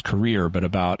about his career, but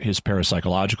about his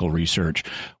parapsychological research,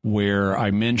 where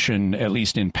I mention, at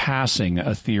least in passing,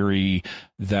 a theory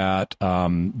that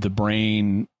the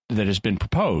brain that has been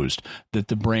proposed, that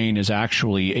the brain is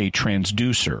actually a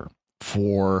transducer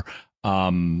for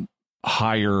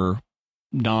higher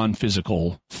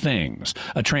non-physical things.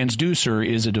 A transducer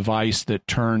is a device that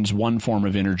turns one form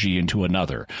of energy into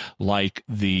another, like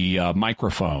the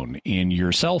microphone in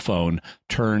your cell phone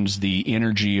turns the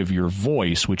energy of your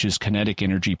voice, which is kinetic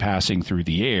energy passing through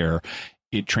the air.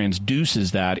 It transduces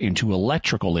that into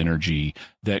electrical energy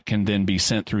that can then be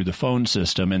sent through the phone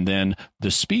system, and then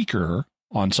the speaker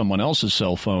on someone else's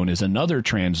cell phone is another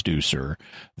transducer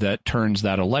that turns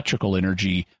that electrical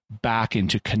energy back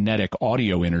into kinetic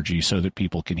audio energy so that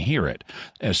people can hear it.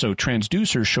 And so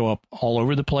transducers show up all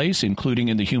over the place, including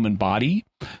in the human body.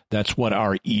 That's what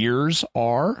our ears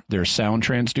are. They're sound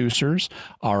transducers.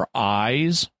 Our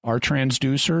eyes are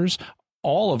transducers.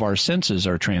 All of our senses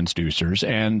are transducers.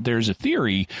 And there's a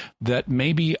theory that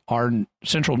maybe our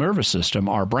central nervous system,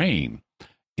 our brain,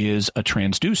 is a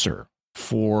transducer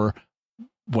for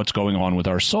what's going on with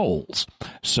our souls.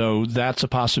 So that's a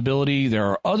possibility. There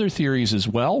are other theories as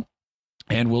well,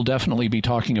 and we'll definitely be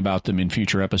talking about them in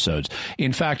future episodes.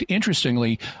 In fact,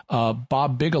 interestingly,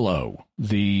 Bob Bigelow,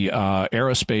 the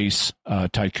aerospace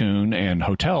tycoon and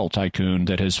hotel tycoon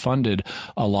that has funded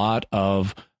a lot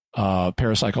of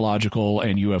parapsychological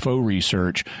and UFO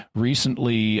research,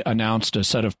 recently announced a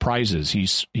set of prizes.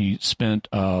 He spent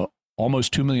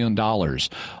almost $2 million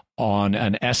on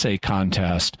an essay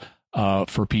contest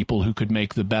for people who could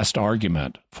make the best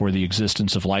argument for the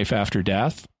existence of life after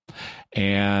death.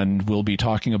 And we'll be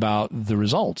talking about the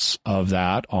results of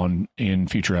that in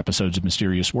future episodes of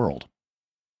Mysterious World.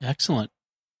 Excellent.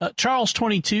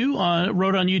 Charles22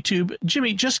 wrote on YouTube,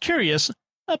 Jimmy, just curious,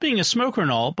 not being a smoker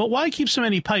and all, but why keep so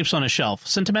many pipes on a shelf?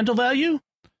 Sentimental value?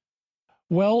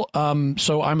 Well,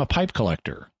 so I'm a pipe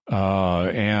collector,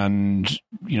 and,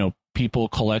 people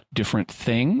collect different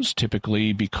things,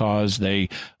 typically because they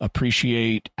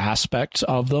appreciate aspects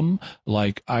of them.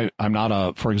 Like I'm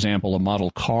not for example, a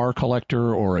model car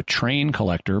collector or a train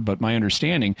collector, but my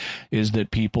understanding is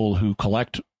that people who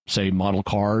collect, say, model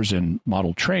cars and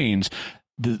model trains,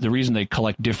 the reason they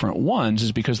collect different ones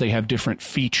is because they have different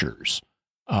features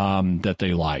that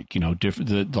they like.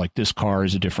 Like this car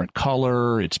is a different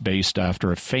color. It's based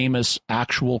after a famous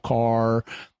actual car.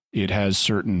 It has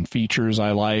certain features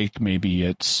I like.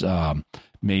 Maybe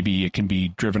maybe it can be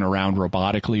driven around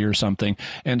robotically or something.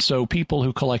 And so people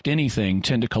who collect anything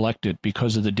tend to collect it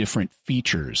because of the different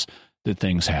features that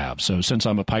things have. So since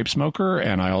I'm a pipe smoker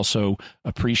and I also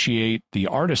appreciate the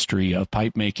artistry of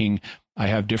pipe making, I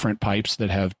have different pipes that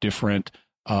have different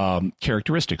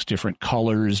characteristics, different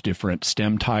colors, different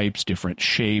stem types, different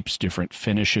shapes, different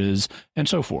finishes, and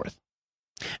so forth.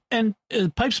 And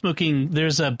pipe smoking,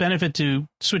 there's a benefit to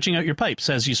switching out your pipes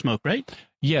as you smoke, right?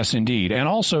 Yes, indeed. And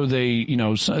also they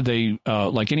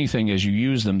like anything, as you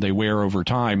use them, they wear over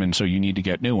time. And so you need to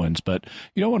get new ones, but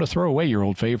you don't want to throw away your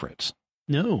old favorites.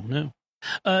 No.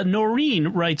 Noreen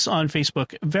writes on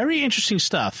Facebook, very interesting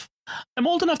stuff. I'm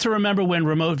old enough to remember when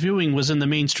remote viewing was in the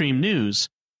mainstream news.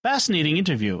 Fascinating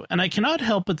interview. And I cannot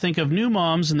help but think of new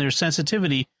moms and their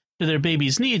sensitivity to their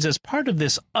baby's needs as part of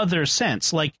this other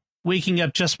sense, like waking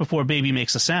up just before baby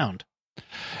makes a sound.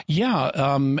 Yeah,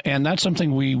 and that's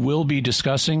something we will be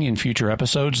discussing in future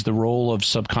episodes, the role of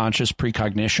subconscious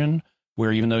precognition,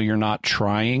 where even though you're not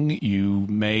trying, you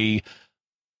may,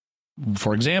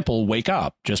 for example, wake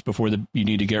up just before you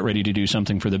need to get ready to do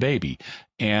something for the baby.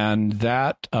 And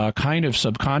that kind of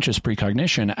subconscious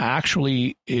precognition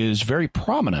actually is very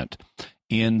prominent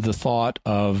in the thought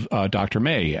of Dr.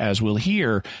 May. As we'll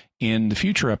hear in the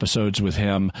future episodes with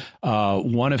him,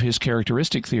 one of his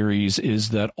characteristic theories is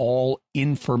that all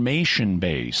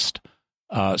information-based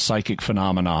psychic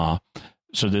phenomena,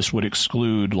 so this would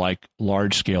exclude like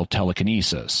large-scale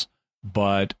telekinesis,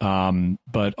 but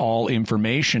all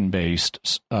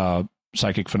information-based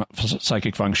psychic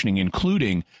functioning,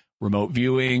 including remote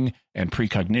viewing and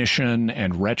precognition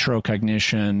and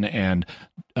retrocognition and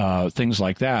things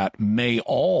like that, may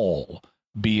all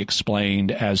be explained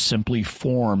as simply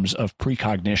forms of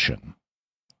precognition.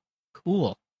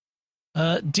 Cool.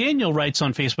 Daniel writes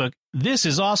on Facebook, this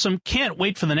is awesome. Can't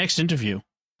wait for the next interview.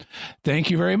 Thank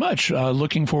you very much.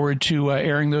 Looking forward to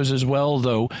airing those as well,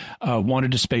 though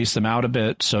wanted to space them out a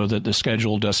bit so that the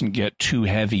schedule doesn't get too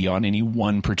heavy on any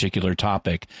one particular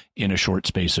topic in a short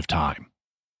space of time.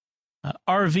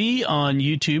 RV on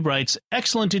YouTube writes,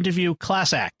 excellent interview,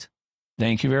 class act.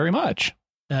 Thank you very much.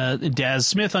 Daz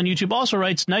Smith on YouTube also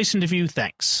writes, nice interview,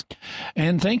 thanks.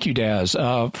 And thank you, Daz.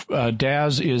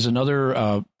 Daz is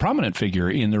another prominent figure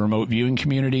in the remote viewing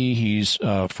community. He's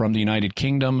from the United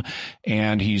Kingdom,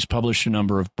 and he's published a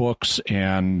number of books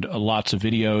and lots of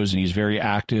videos, and he's very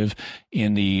active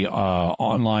in the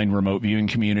online remote viewing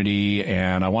community.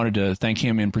 And I wanted to thank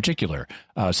him in particular,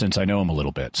 since I know him a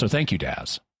little bit. So thank you,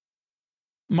 Daz.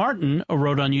 Martin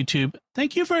wrote on YouTube,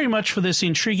 thank you very much for this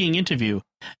intriguing interview.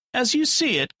 As you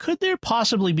see it, could there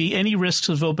possibly be any risks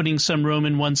of opening some room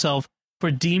in oneself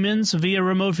for demons via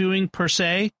remote viewing per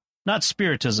se, not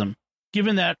spiritism,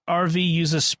 given that RV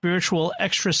uses spiritual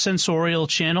extrasensorial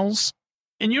channels?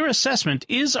 In your assessment,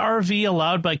 is RV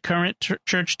allowed by current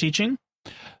church teaching?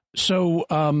 So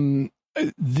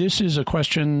this is a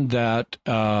question that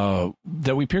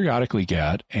we periodically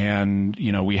get, and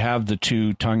we have the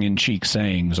two tongue-in-cheek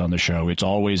sayings on the show. It's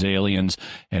always aliens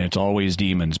and it's always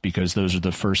demons, because those are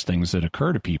the first things that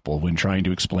occur to people when trying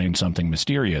to explain something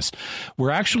mysterious.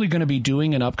 We're actually going to be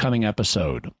doing an upcoming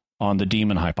episode on the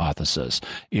demon hypothesis.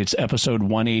 It's episode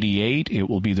 188. It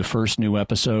will be the first new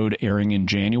episode airing in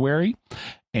January,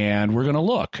 and we're going to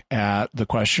look at the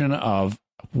question of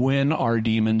when are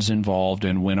demons involved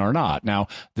and when are not. Now,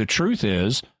 the truth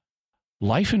is,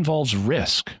 life involves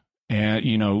risk. And,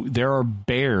 there are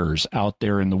bears out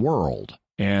there in the world.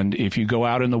 And if you go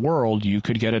out in the world, you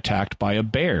could get attacked by a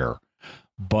bear.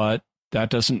 But that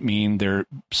doesn't mean they're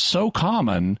so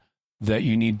common that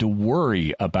you need to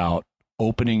worry about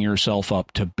opening yourself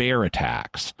up to bear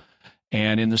attacks.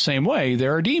 And in the same way,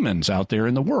 there are demons out there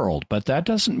in the world, but that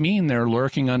doesn't mean they're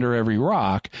lurking under every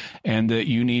rock and that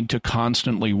you need to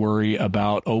constantly worry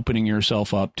about opening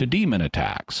yourself up to demon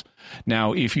attacks.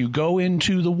 Now, if you go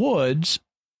into the woods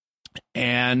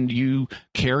and you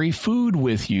carry food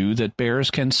with you that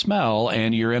bears can smell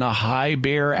and you're in a high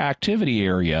bear activity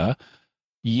area,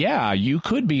 yeah, you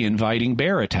could be inviting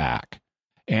bear attack.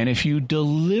 And if you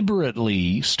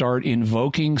deliberately start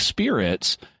invoking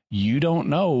spirits, you don't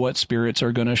know what spirits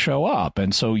are going to show up.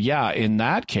 And so, yeah, in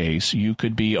that case, you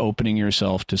could be opening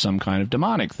yourself to some kind of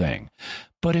demonic thing.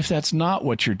 But if that's not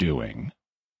what you're doing,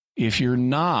 if you're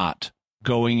not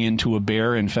going into a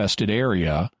bear-infested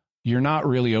area, you're not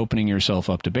really opening yourself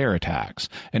up to bear attacks.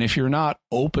 And if you're not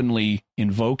openly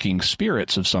invoking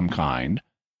spirits of some kind,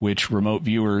 which remote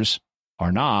viewers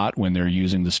are not when they're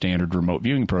using the standard remote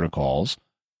viewing protocols,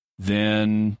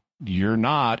 then you're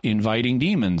not inviting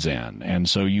demons in. And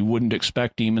so you wouldn't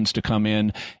expect demons to come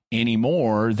in any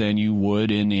more than you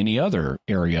would in any other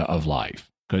area of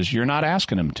life because you're not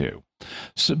asking them to.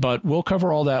 So, but we'll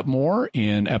cover all that more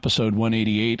in episode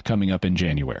 188 coming up in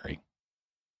January.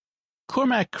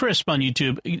 Cormac Crisp on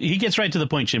YouTube, he gets right to the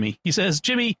point, Jimmy. He says,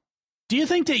 Jimmy, do you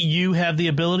think that you have the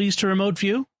abilities to remote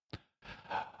view?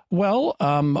 Well,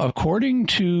 according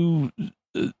to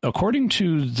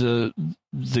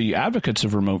the advocates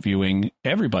of remote viewing,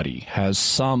 everybody has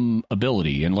some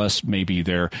ability, unless maybe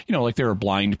they're, like there are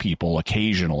blind people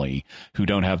occasionally who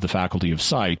don't have the faculty of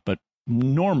sight, but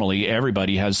normally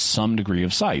everybody has some degree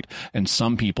of sight, and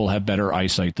some people have better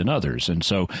eyesight than others. And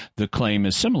so the claim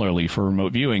is similarly for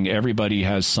remote viewing, everybody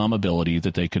has some ability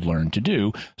that they could learn to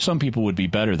do. Some people would be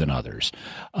better than others.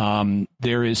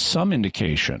 There is some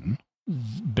indication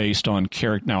based on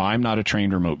character. Now, I'm not a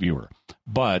trained remote viewer,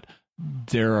 but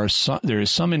there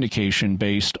is some indication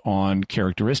based on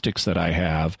characteristics that I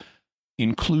have,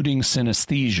 including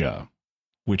synesthesia,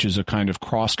 which is a kind of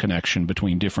cross connection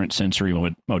between different sensory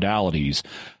modalities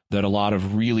that a lot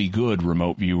of really good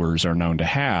remote viewers are known to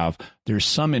have. There's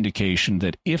some indication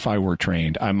that if I were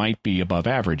trained, I might be above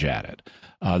average at it.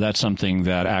 That's something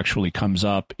that actually comes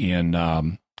up in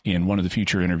one of the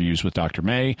future interviews with Dr.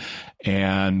 May.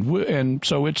 And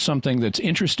so it's something that's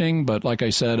interesting, but like I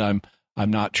said, I'm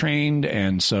not trained,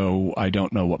 and so I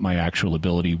don't know what my actual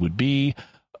ability would be,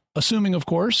 assuming, of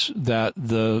course, that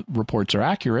the reports are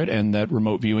accurate and that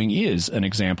remote viewing is an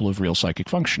example of real psychic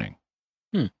functioning.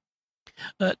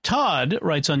 Todd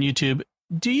writes on YouTube,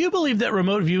 do you believe that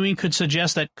remote viewing could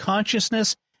suggest that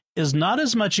consciousness is not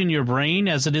as much in your brain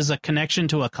as it is a connection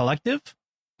to a collective?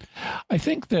 I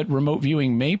think that remote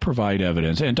viewing may provide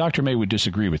evidence, and Dr. May would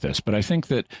disagree with this, but I think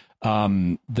that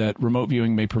that remote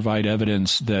viewing may provide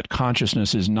evidence that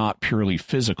consciousness is not purely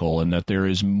physical and that there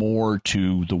is more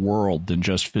to the world than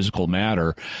just physical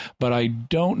matter. But I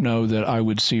don't know that I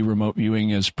would see remote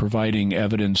viewing as providing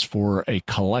evidence for a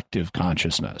collective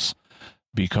consciousness.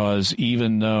 Because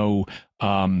even though,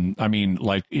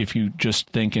 like if you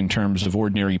just think in terms of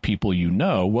ordinary people,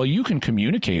 well, you can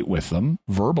communicate with them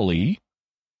verbally.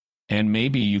 And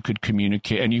maybe you could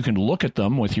communicate and you can look at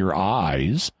them with your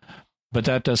eyes, but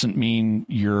that doesn't mean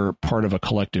you're part of a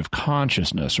collective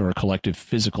consciousness or a collective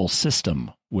physical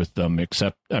system with them,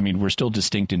 except, we're still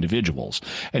distinct individuals.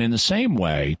 And in the same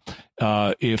way,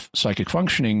 if psychic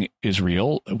functioning is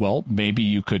real, well, maybe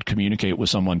you could communicate with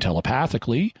someone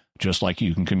telepathically, just like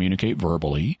you can communicate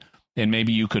verbally. And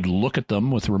maybe you could look at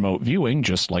them with remote viewing,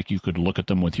 just like you could look at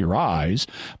them with your eyes,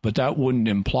 but that wouldn't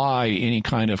imply any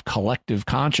kind of collective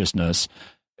consciousness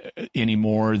any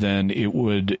more than it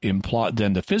would imply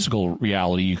than the physical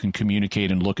reality. You can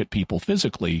communicate and look at people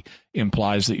physically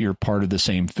implies that you're part of the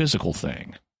same physical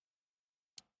thing.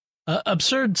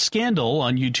 Absurd Scandal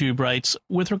on YouTube writes,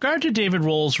 with regard to David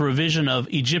Roll's revision of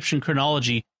Egyptian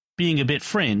chronology being a bit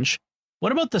fringe,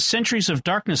 what about the Centuries of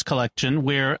Darkness collection,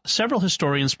 where several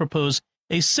historians propose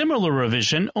a similar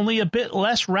revision, only a bit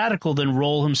less radical than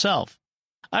Roll himself?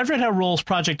 I've read how Roll's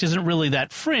project isn't really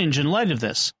that fringe in light of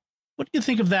this. What do you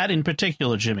think of that in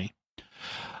particular, Jimmy?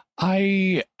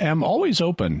 I am always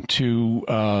open to,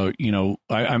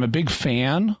 I'm a big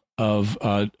fan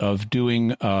of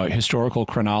doing historical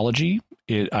chronology.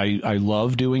 I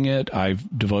love doing it.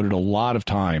 I've devoted a lot of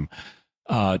time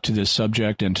to this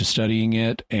subject and to studying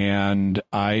it. And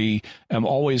I am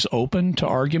always open to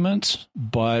arguments,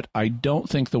 but I don't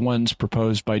think the ones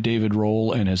proposed by David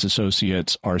Roll and his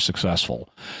associates are successful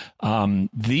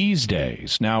these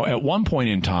days. Now, at one point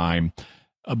in time,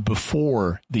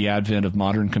 before the advent of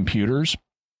modern computers,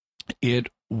 it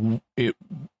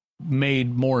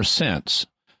made more sense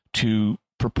to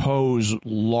propose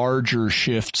larger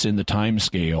shifts in the time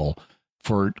scale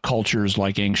for cultures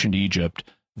like ancient Egypt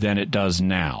than it does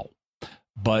now.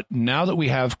 But now that we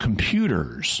have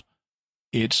computers,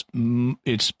 it's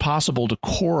possible to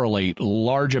correlate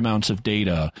large amounts of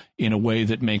data in a way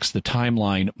that makes the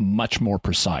timeline much more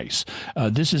precise.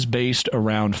 This is based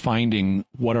around finding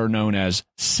what are known as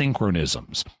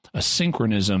synchronisms. A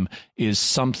synchronism is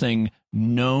something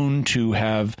known to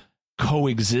have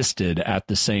coexisted at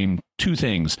the same, two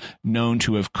things known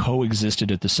to have coexisted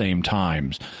at the same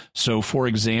times. So, for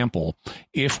example,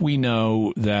 if we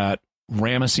know that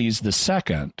Ramesses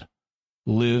II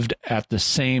lived at the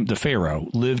pharaoh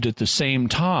lived at the same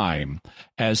time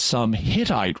as some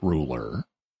Hittite ruler,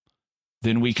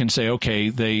 then we can say, okay,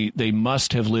 they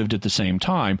must have lived at the same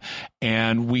time,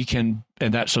 and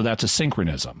that's a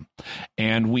synchronism.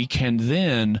 And we can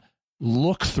then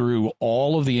look through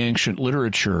all of the ancient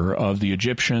literature of the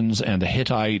Egyptians and the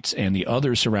Hittites and the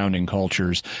other surrounding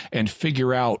cultures and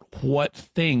figure out what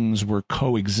things were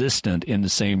coexistent in the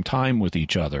same time with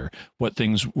each other, what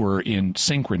things were in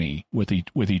synchrony with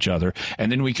each other.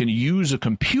 And then we can use a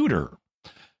computer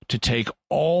to take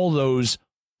all those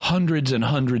hundreds and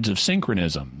hundreds of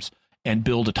synchronisms and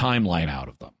build a timeline out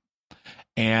of them.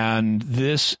 And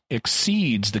this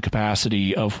exceeds the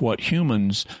capacity of what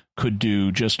humans could do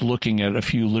just looking at a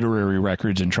few literary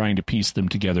records and trying to piece them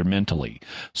together mentally.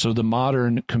 So the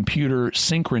modern computer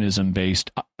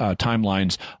synchronism-based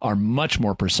timelines are much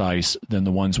more precise than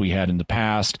the ones we had in the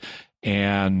past.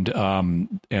 And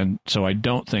so I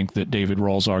don't think that David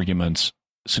Rawls' arguments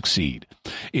succeed.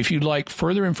 If you'd like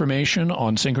further information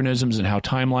on synchronisms and how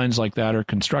timelines like that are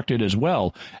constructed, as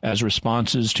well as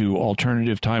responses to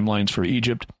alternative timelines for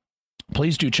Egypt,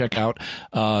 please do check out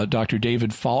Dr.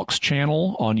 David Falk's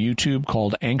channel on YouTube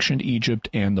called Ancient Egypt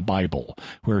and the Bible,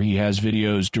 where he has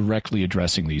videos directly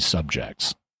addressing these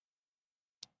subjects.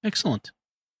 Excellent.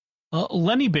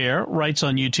 Lenny Bear writes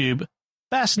on YouTube,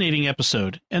 fascinating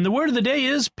episode. And the word of the day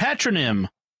is patronym.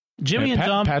 Jimmy and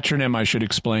Dom. Patronym, I should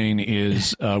explain,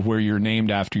 is where you're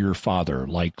named after your father,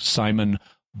 like Simon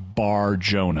Bar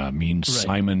Jonah means right.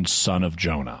 Simon, son of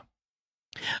Jonah.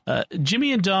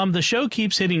 Jimmy and Dom, the show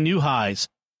keeps hitting new highs.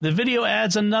 The video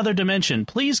adds another dimension.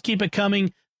 Please keep it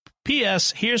coming.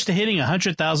 P.S. Here's to hitting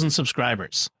 100,000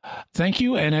 subscribers. Thank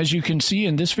you. And as you can see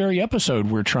in this very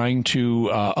episode, we're trying to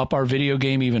up our video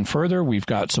game even further. We've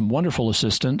got some wonderful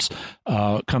assistance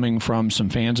coming from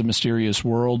some fans of Mysterious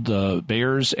World, the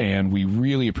Bears, and we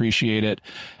really appreciate it.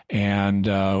 And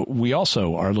we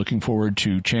also are looking forward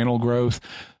to channel growth.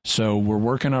 So we're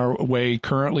working our way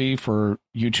currently for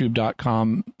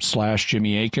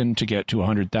youtube.com/Jimmy Akin to get to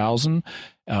 100,000.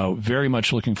 Very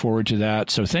much looking forward to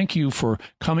that. So thank you for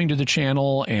coming to the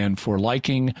channel and for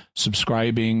liking,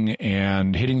 subscribing,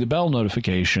 and hitting the bell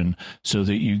notification so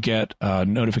that you get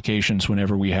notifications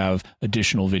whenever we have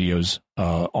additional videos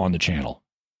on the channel.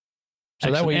 So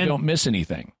excellent. That way you don't miss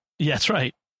anything. Yeah, that's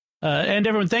right. And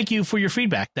everyone, thank you for your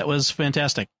feedback. That was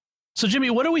fantastic. So, Jimmy,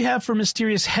 what do we have for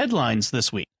mysterious headlines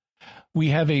this week?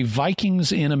 We have a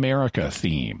Vikings in America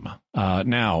theme.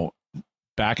 Now,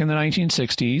 back in the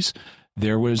 1960s,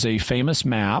 there was a famous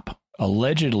map,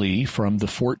 allegedly from the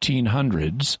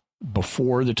 1400s,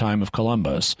 before the time of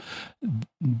Columbus,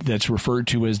 that's referred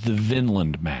to as the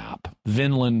Vinland map.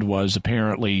 Vinland was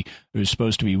apparently, it was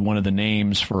supposed to be one of the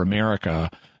names for America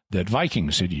that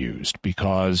Vikings had used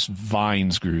because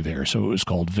vines grew there, so it was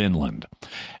called Vinland.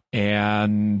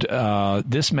 And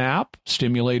this map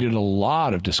stimulated a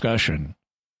lot of discussion,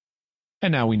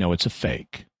 and now we know it's a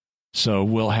fake. So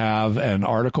we'll have an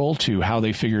article to how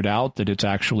they figured out that it's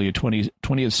actually a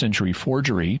 20th century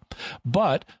forgery.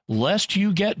 But lest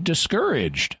you get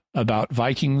discouraged about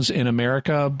Vikings in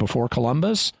America before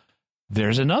Columbus,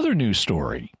 there's another news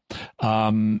story.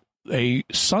 A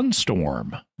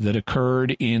sunstorm that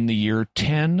occurred in the year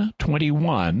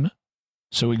 1021,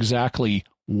 so exactly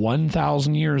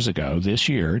 1,000 years ago, this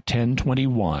year,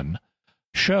 1021,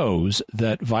 shows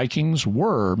that Vikings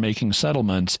were making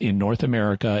settlements in North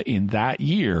America in that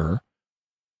year,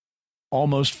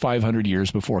 almost 500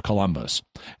 years before Columbus.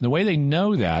 And the way they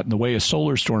know that, and the way a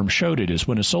solar storm showed it, is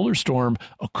when a solar storm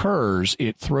occurs,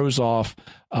 it throws off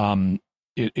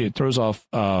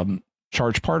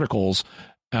charged particles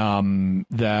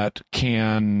that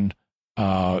can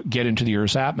get into the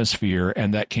Earth's atmosphere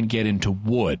and that can get into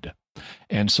wood.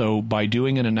 And so by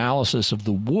doing an analysis of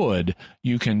the wood,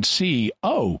 you can see,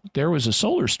 oh, there was a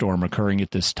solar storm occurring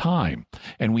at this time.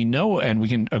 And we know, and we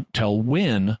can tell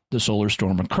when the solar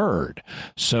storm occurred.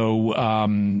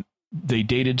 So they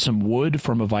dated some wood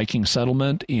from a Viking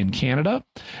settlement in Canada,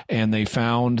 and they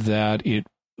found that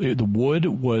the wood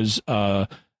was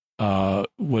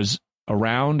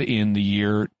around in the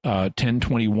year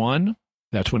 1021.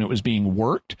 That's when it was being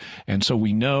worked. And so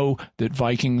we know that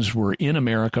Vikings were in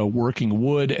America working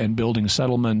wood and building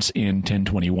settlements in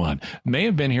 1021. May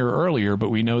have been here earlier, but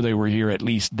we know they were here at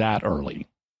least that early.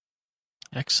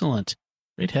 Excellent.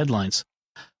 Great headlines.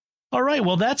 All right,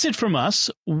 well, that's it from us.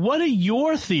 What are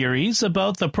your theories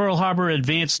about the Pearl Harbor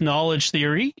Advanced Knowledge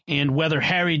Theory and whether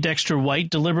Harry Dexter White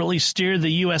deliberately steered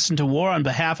the U.S. into war on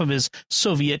behalf of his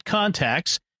Soviet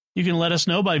contacts? You can let us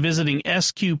know by visiting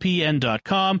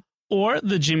sqpn.com or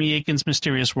the Jimmy Akin's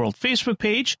Mysterious World Facebook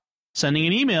page, sending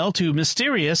an email to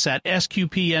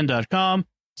mysterious@sqpn.com,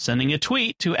 sending a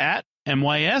tweet to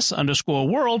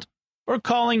 @MYS_world, or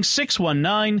calling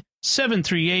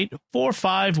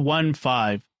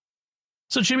 619-738-4515.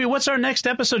 So, Jimmy, what's our next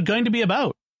episode going to be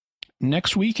about?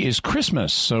 Next week is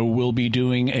Christmas, so we'll be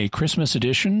doing a Christmas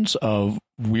editions of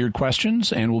Weird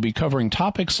Questions, and we'll be covering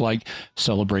topics like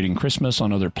celebrating Christmas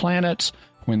on other planets,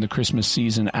 when the Christmas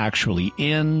season actually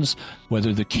ends,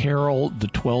 whether the carol, the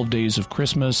 12 Days of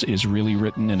Christmas, is really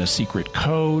written in a secret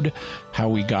code, how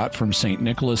we got from St.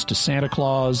 Nicholas to Santa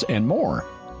Claus, and more.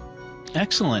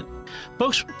 Excellent.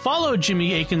 Folks, follow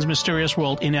Jimmy Akin's Mysterious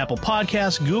World in Apple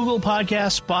Podcasts, Google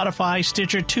Podcasts, Spotify,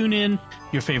 Stitcher, TuneIn,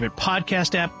 your favorite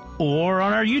podcast app, or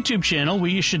on our YouTube channel, where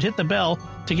you should hit the bell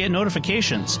to get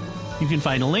notifications. You can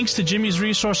find links to Jimmy's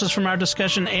resources from our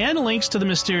discussion and links to the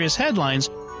mysterious headlines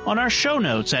on our show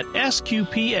notes at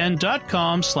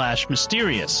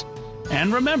sqpn.com/mysterious.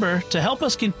 And remember, to help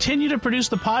us continue to produce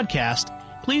the podcast,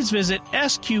 please visit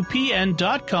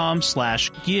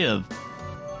sqpn.com/give.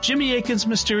 Jimmy Akin's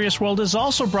Mysterious World is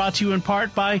also brought to you in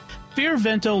part by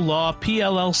Fearvento Law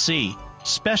PLLC,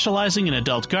 specializing in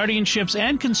adult guardianships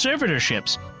and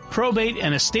conservatorships, probate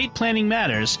and estate planning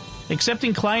matters,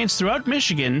 accepting clients throughout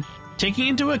Michigan, taking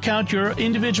into account your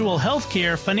individual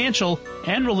healthcare, financial,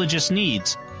 and religious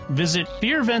needs. Visit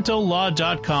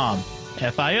fearventolaw.com,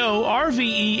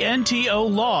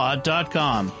 FIORVENTO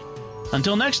law.com.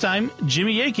 Until next time,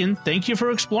 Jimmy Akin, thank you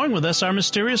for exploring with us our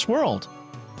mysterious world.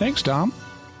 Thanks, Dom.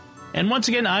 And once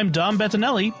again, I'm Dom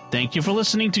Bettinelli. Thank you for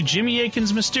listening to Jimmy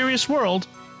Akin's Mysterious World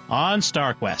on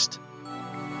StarQuest.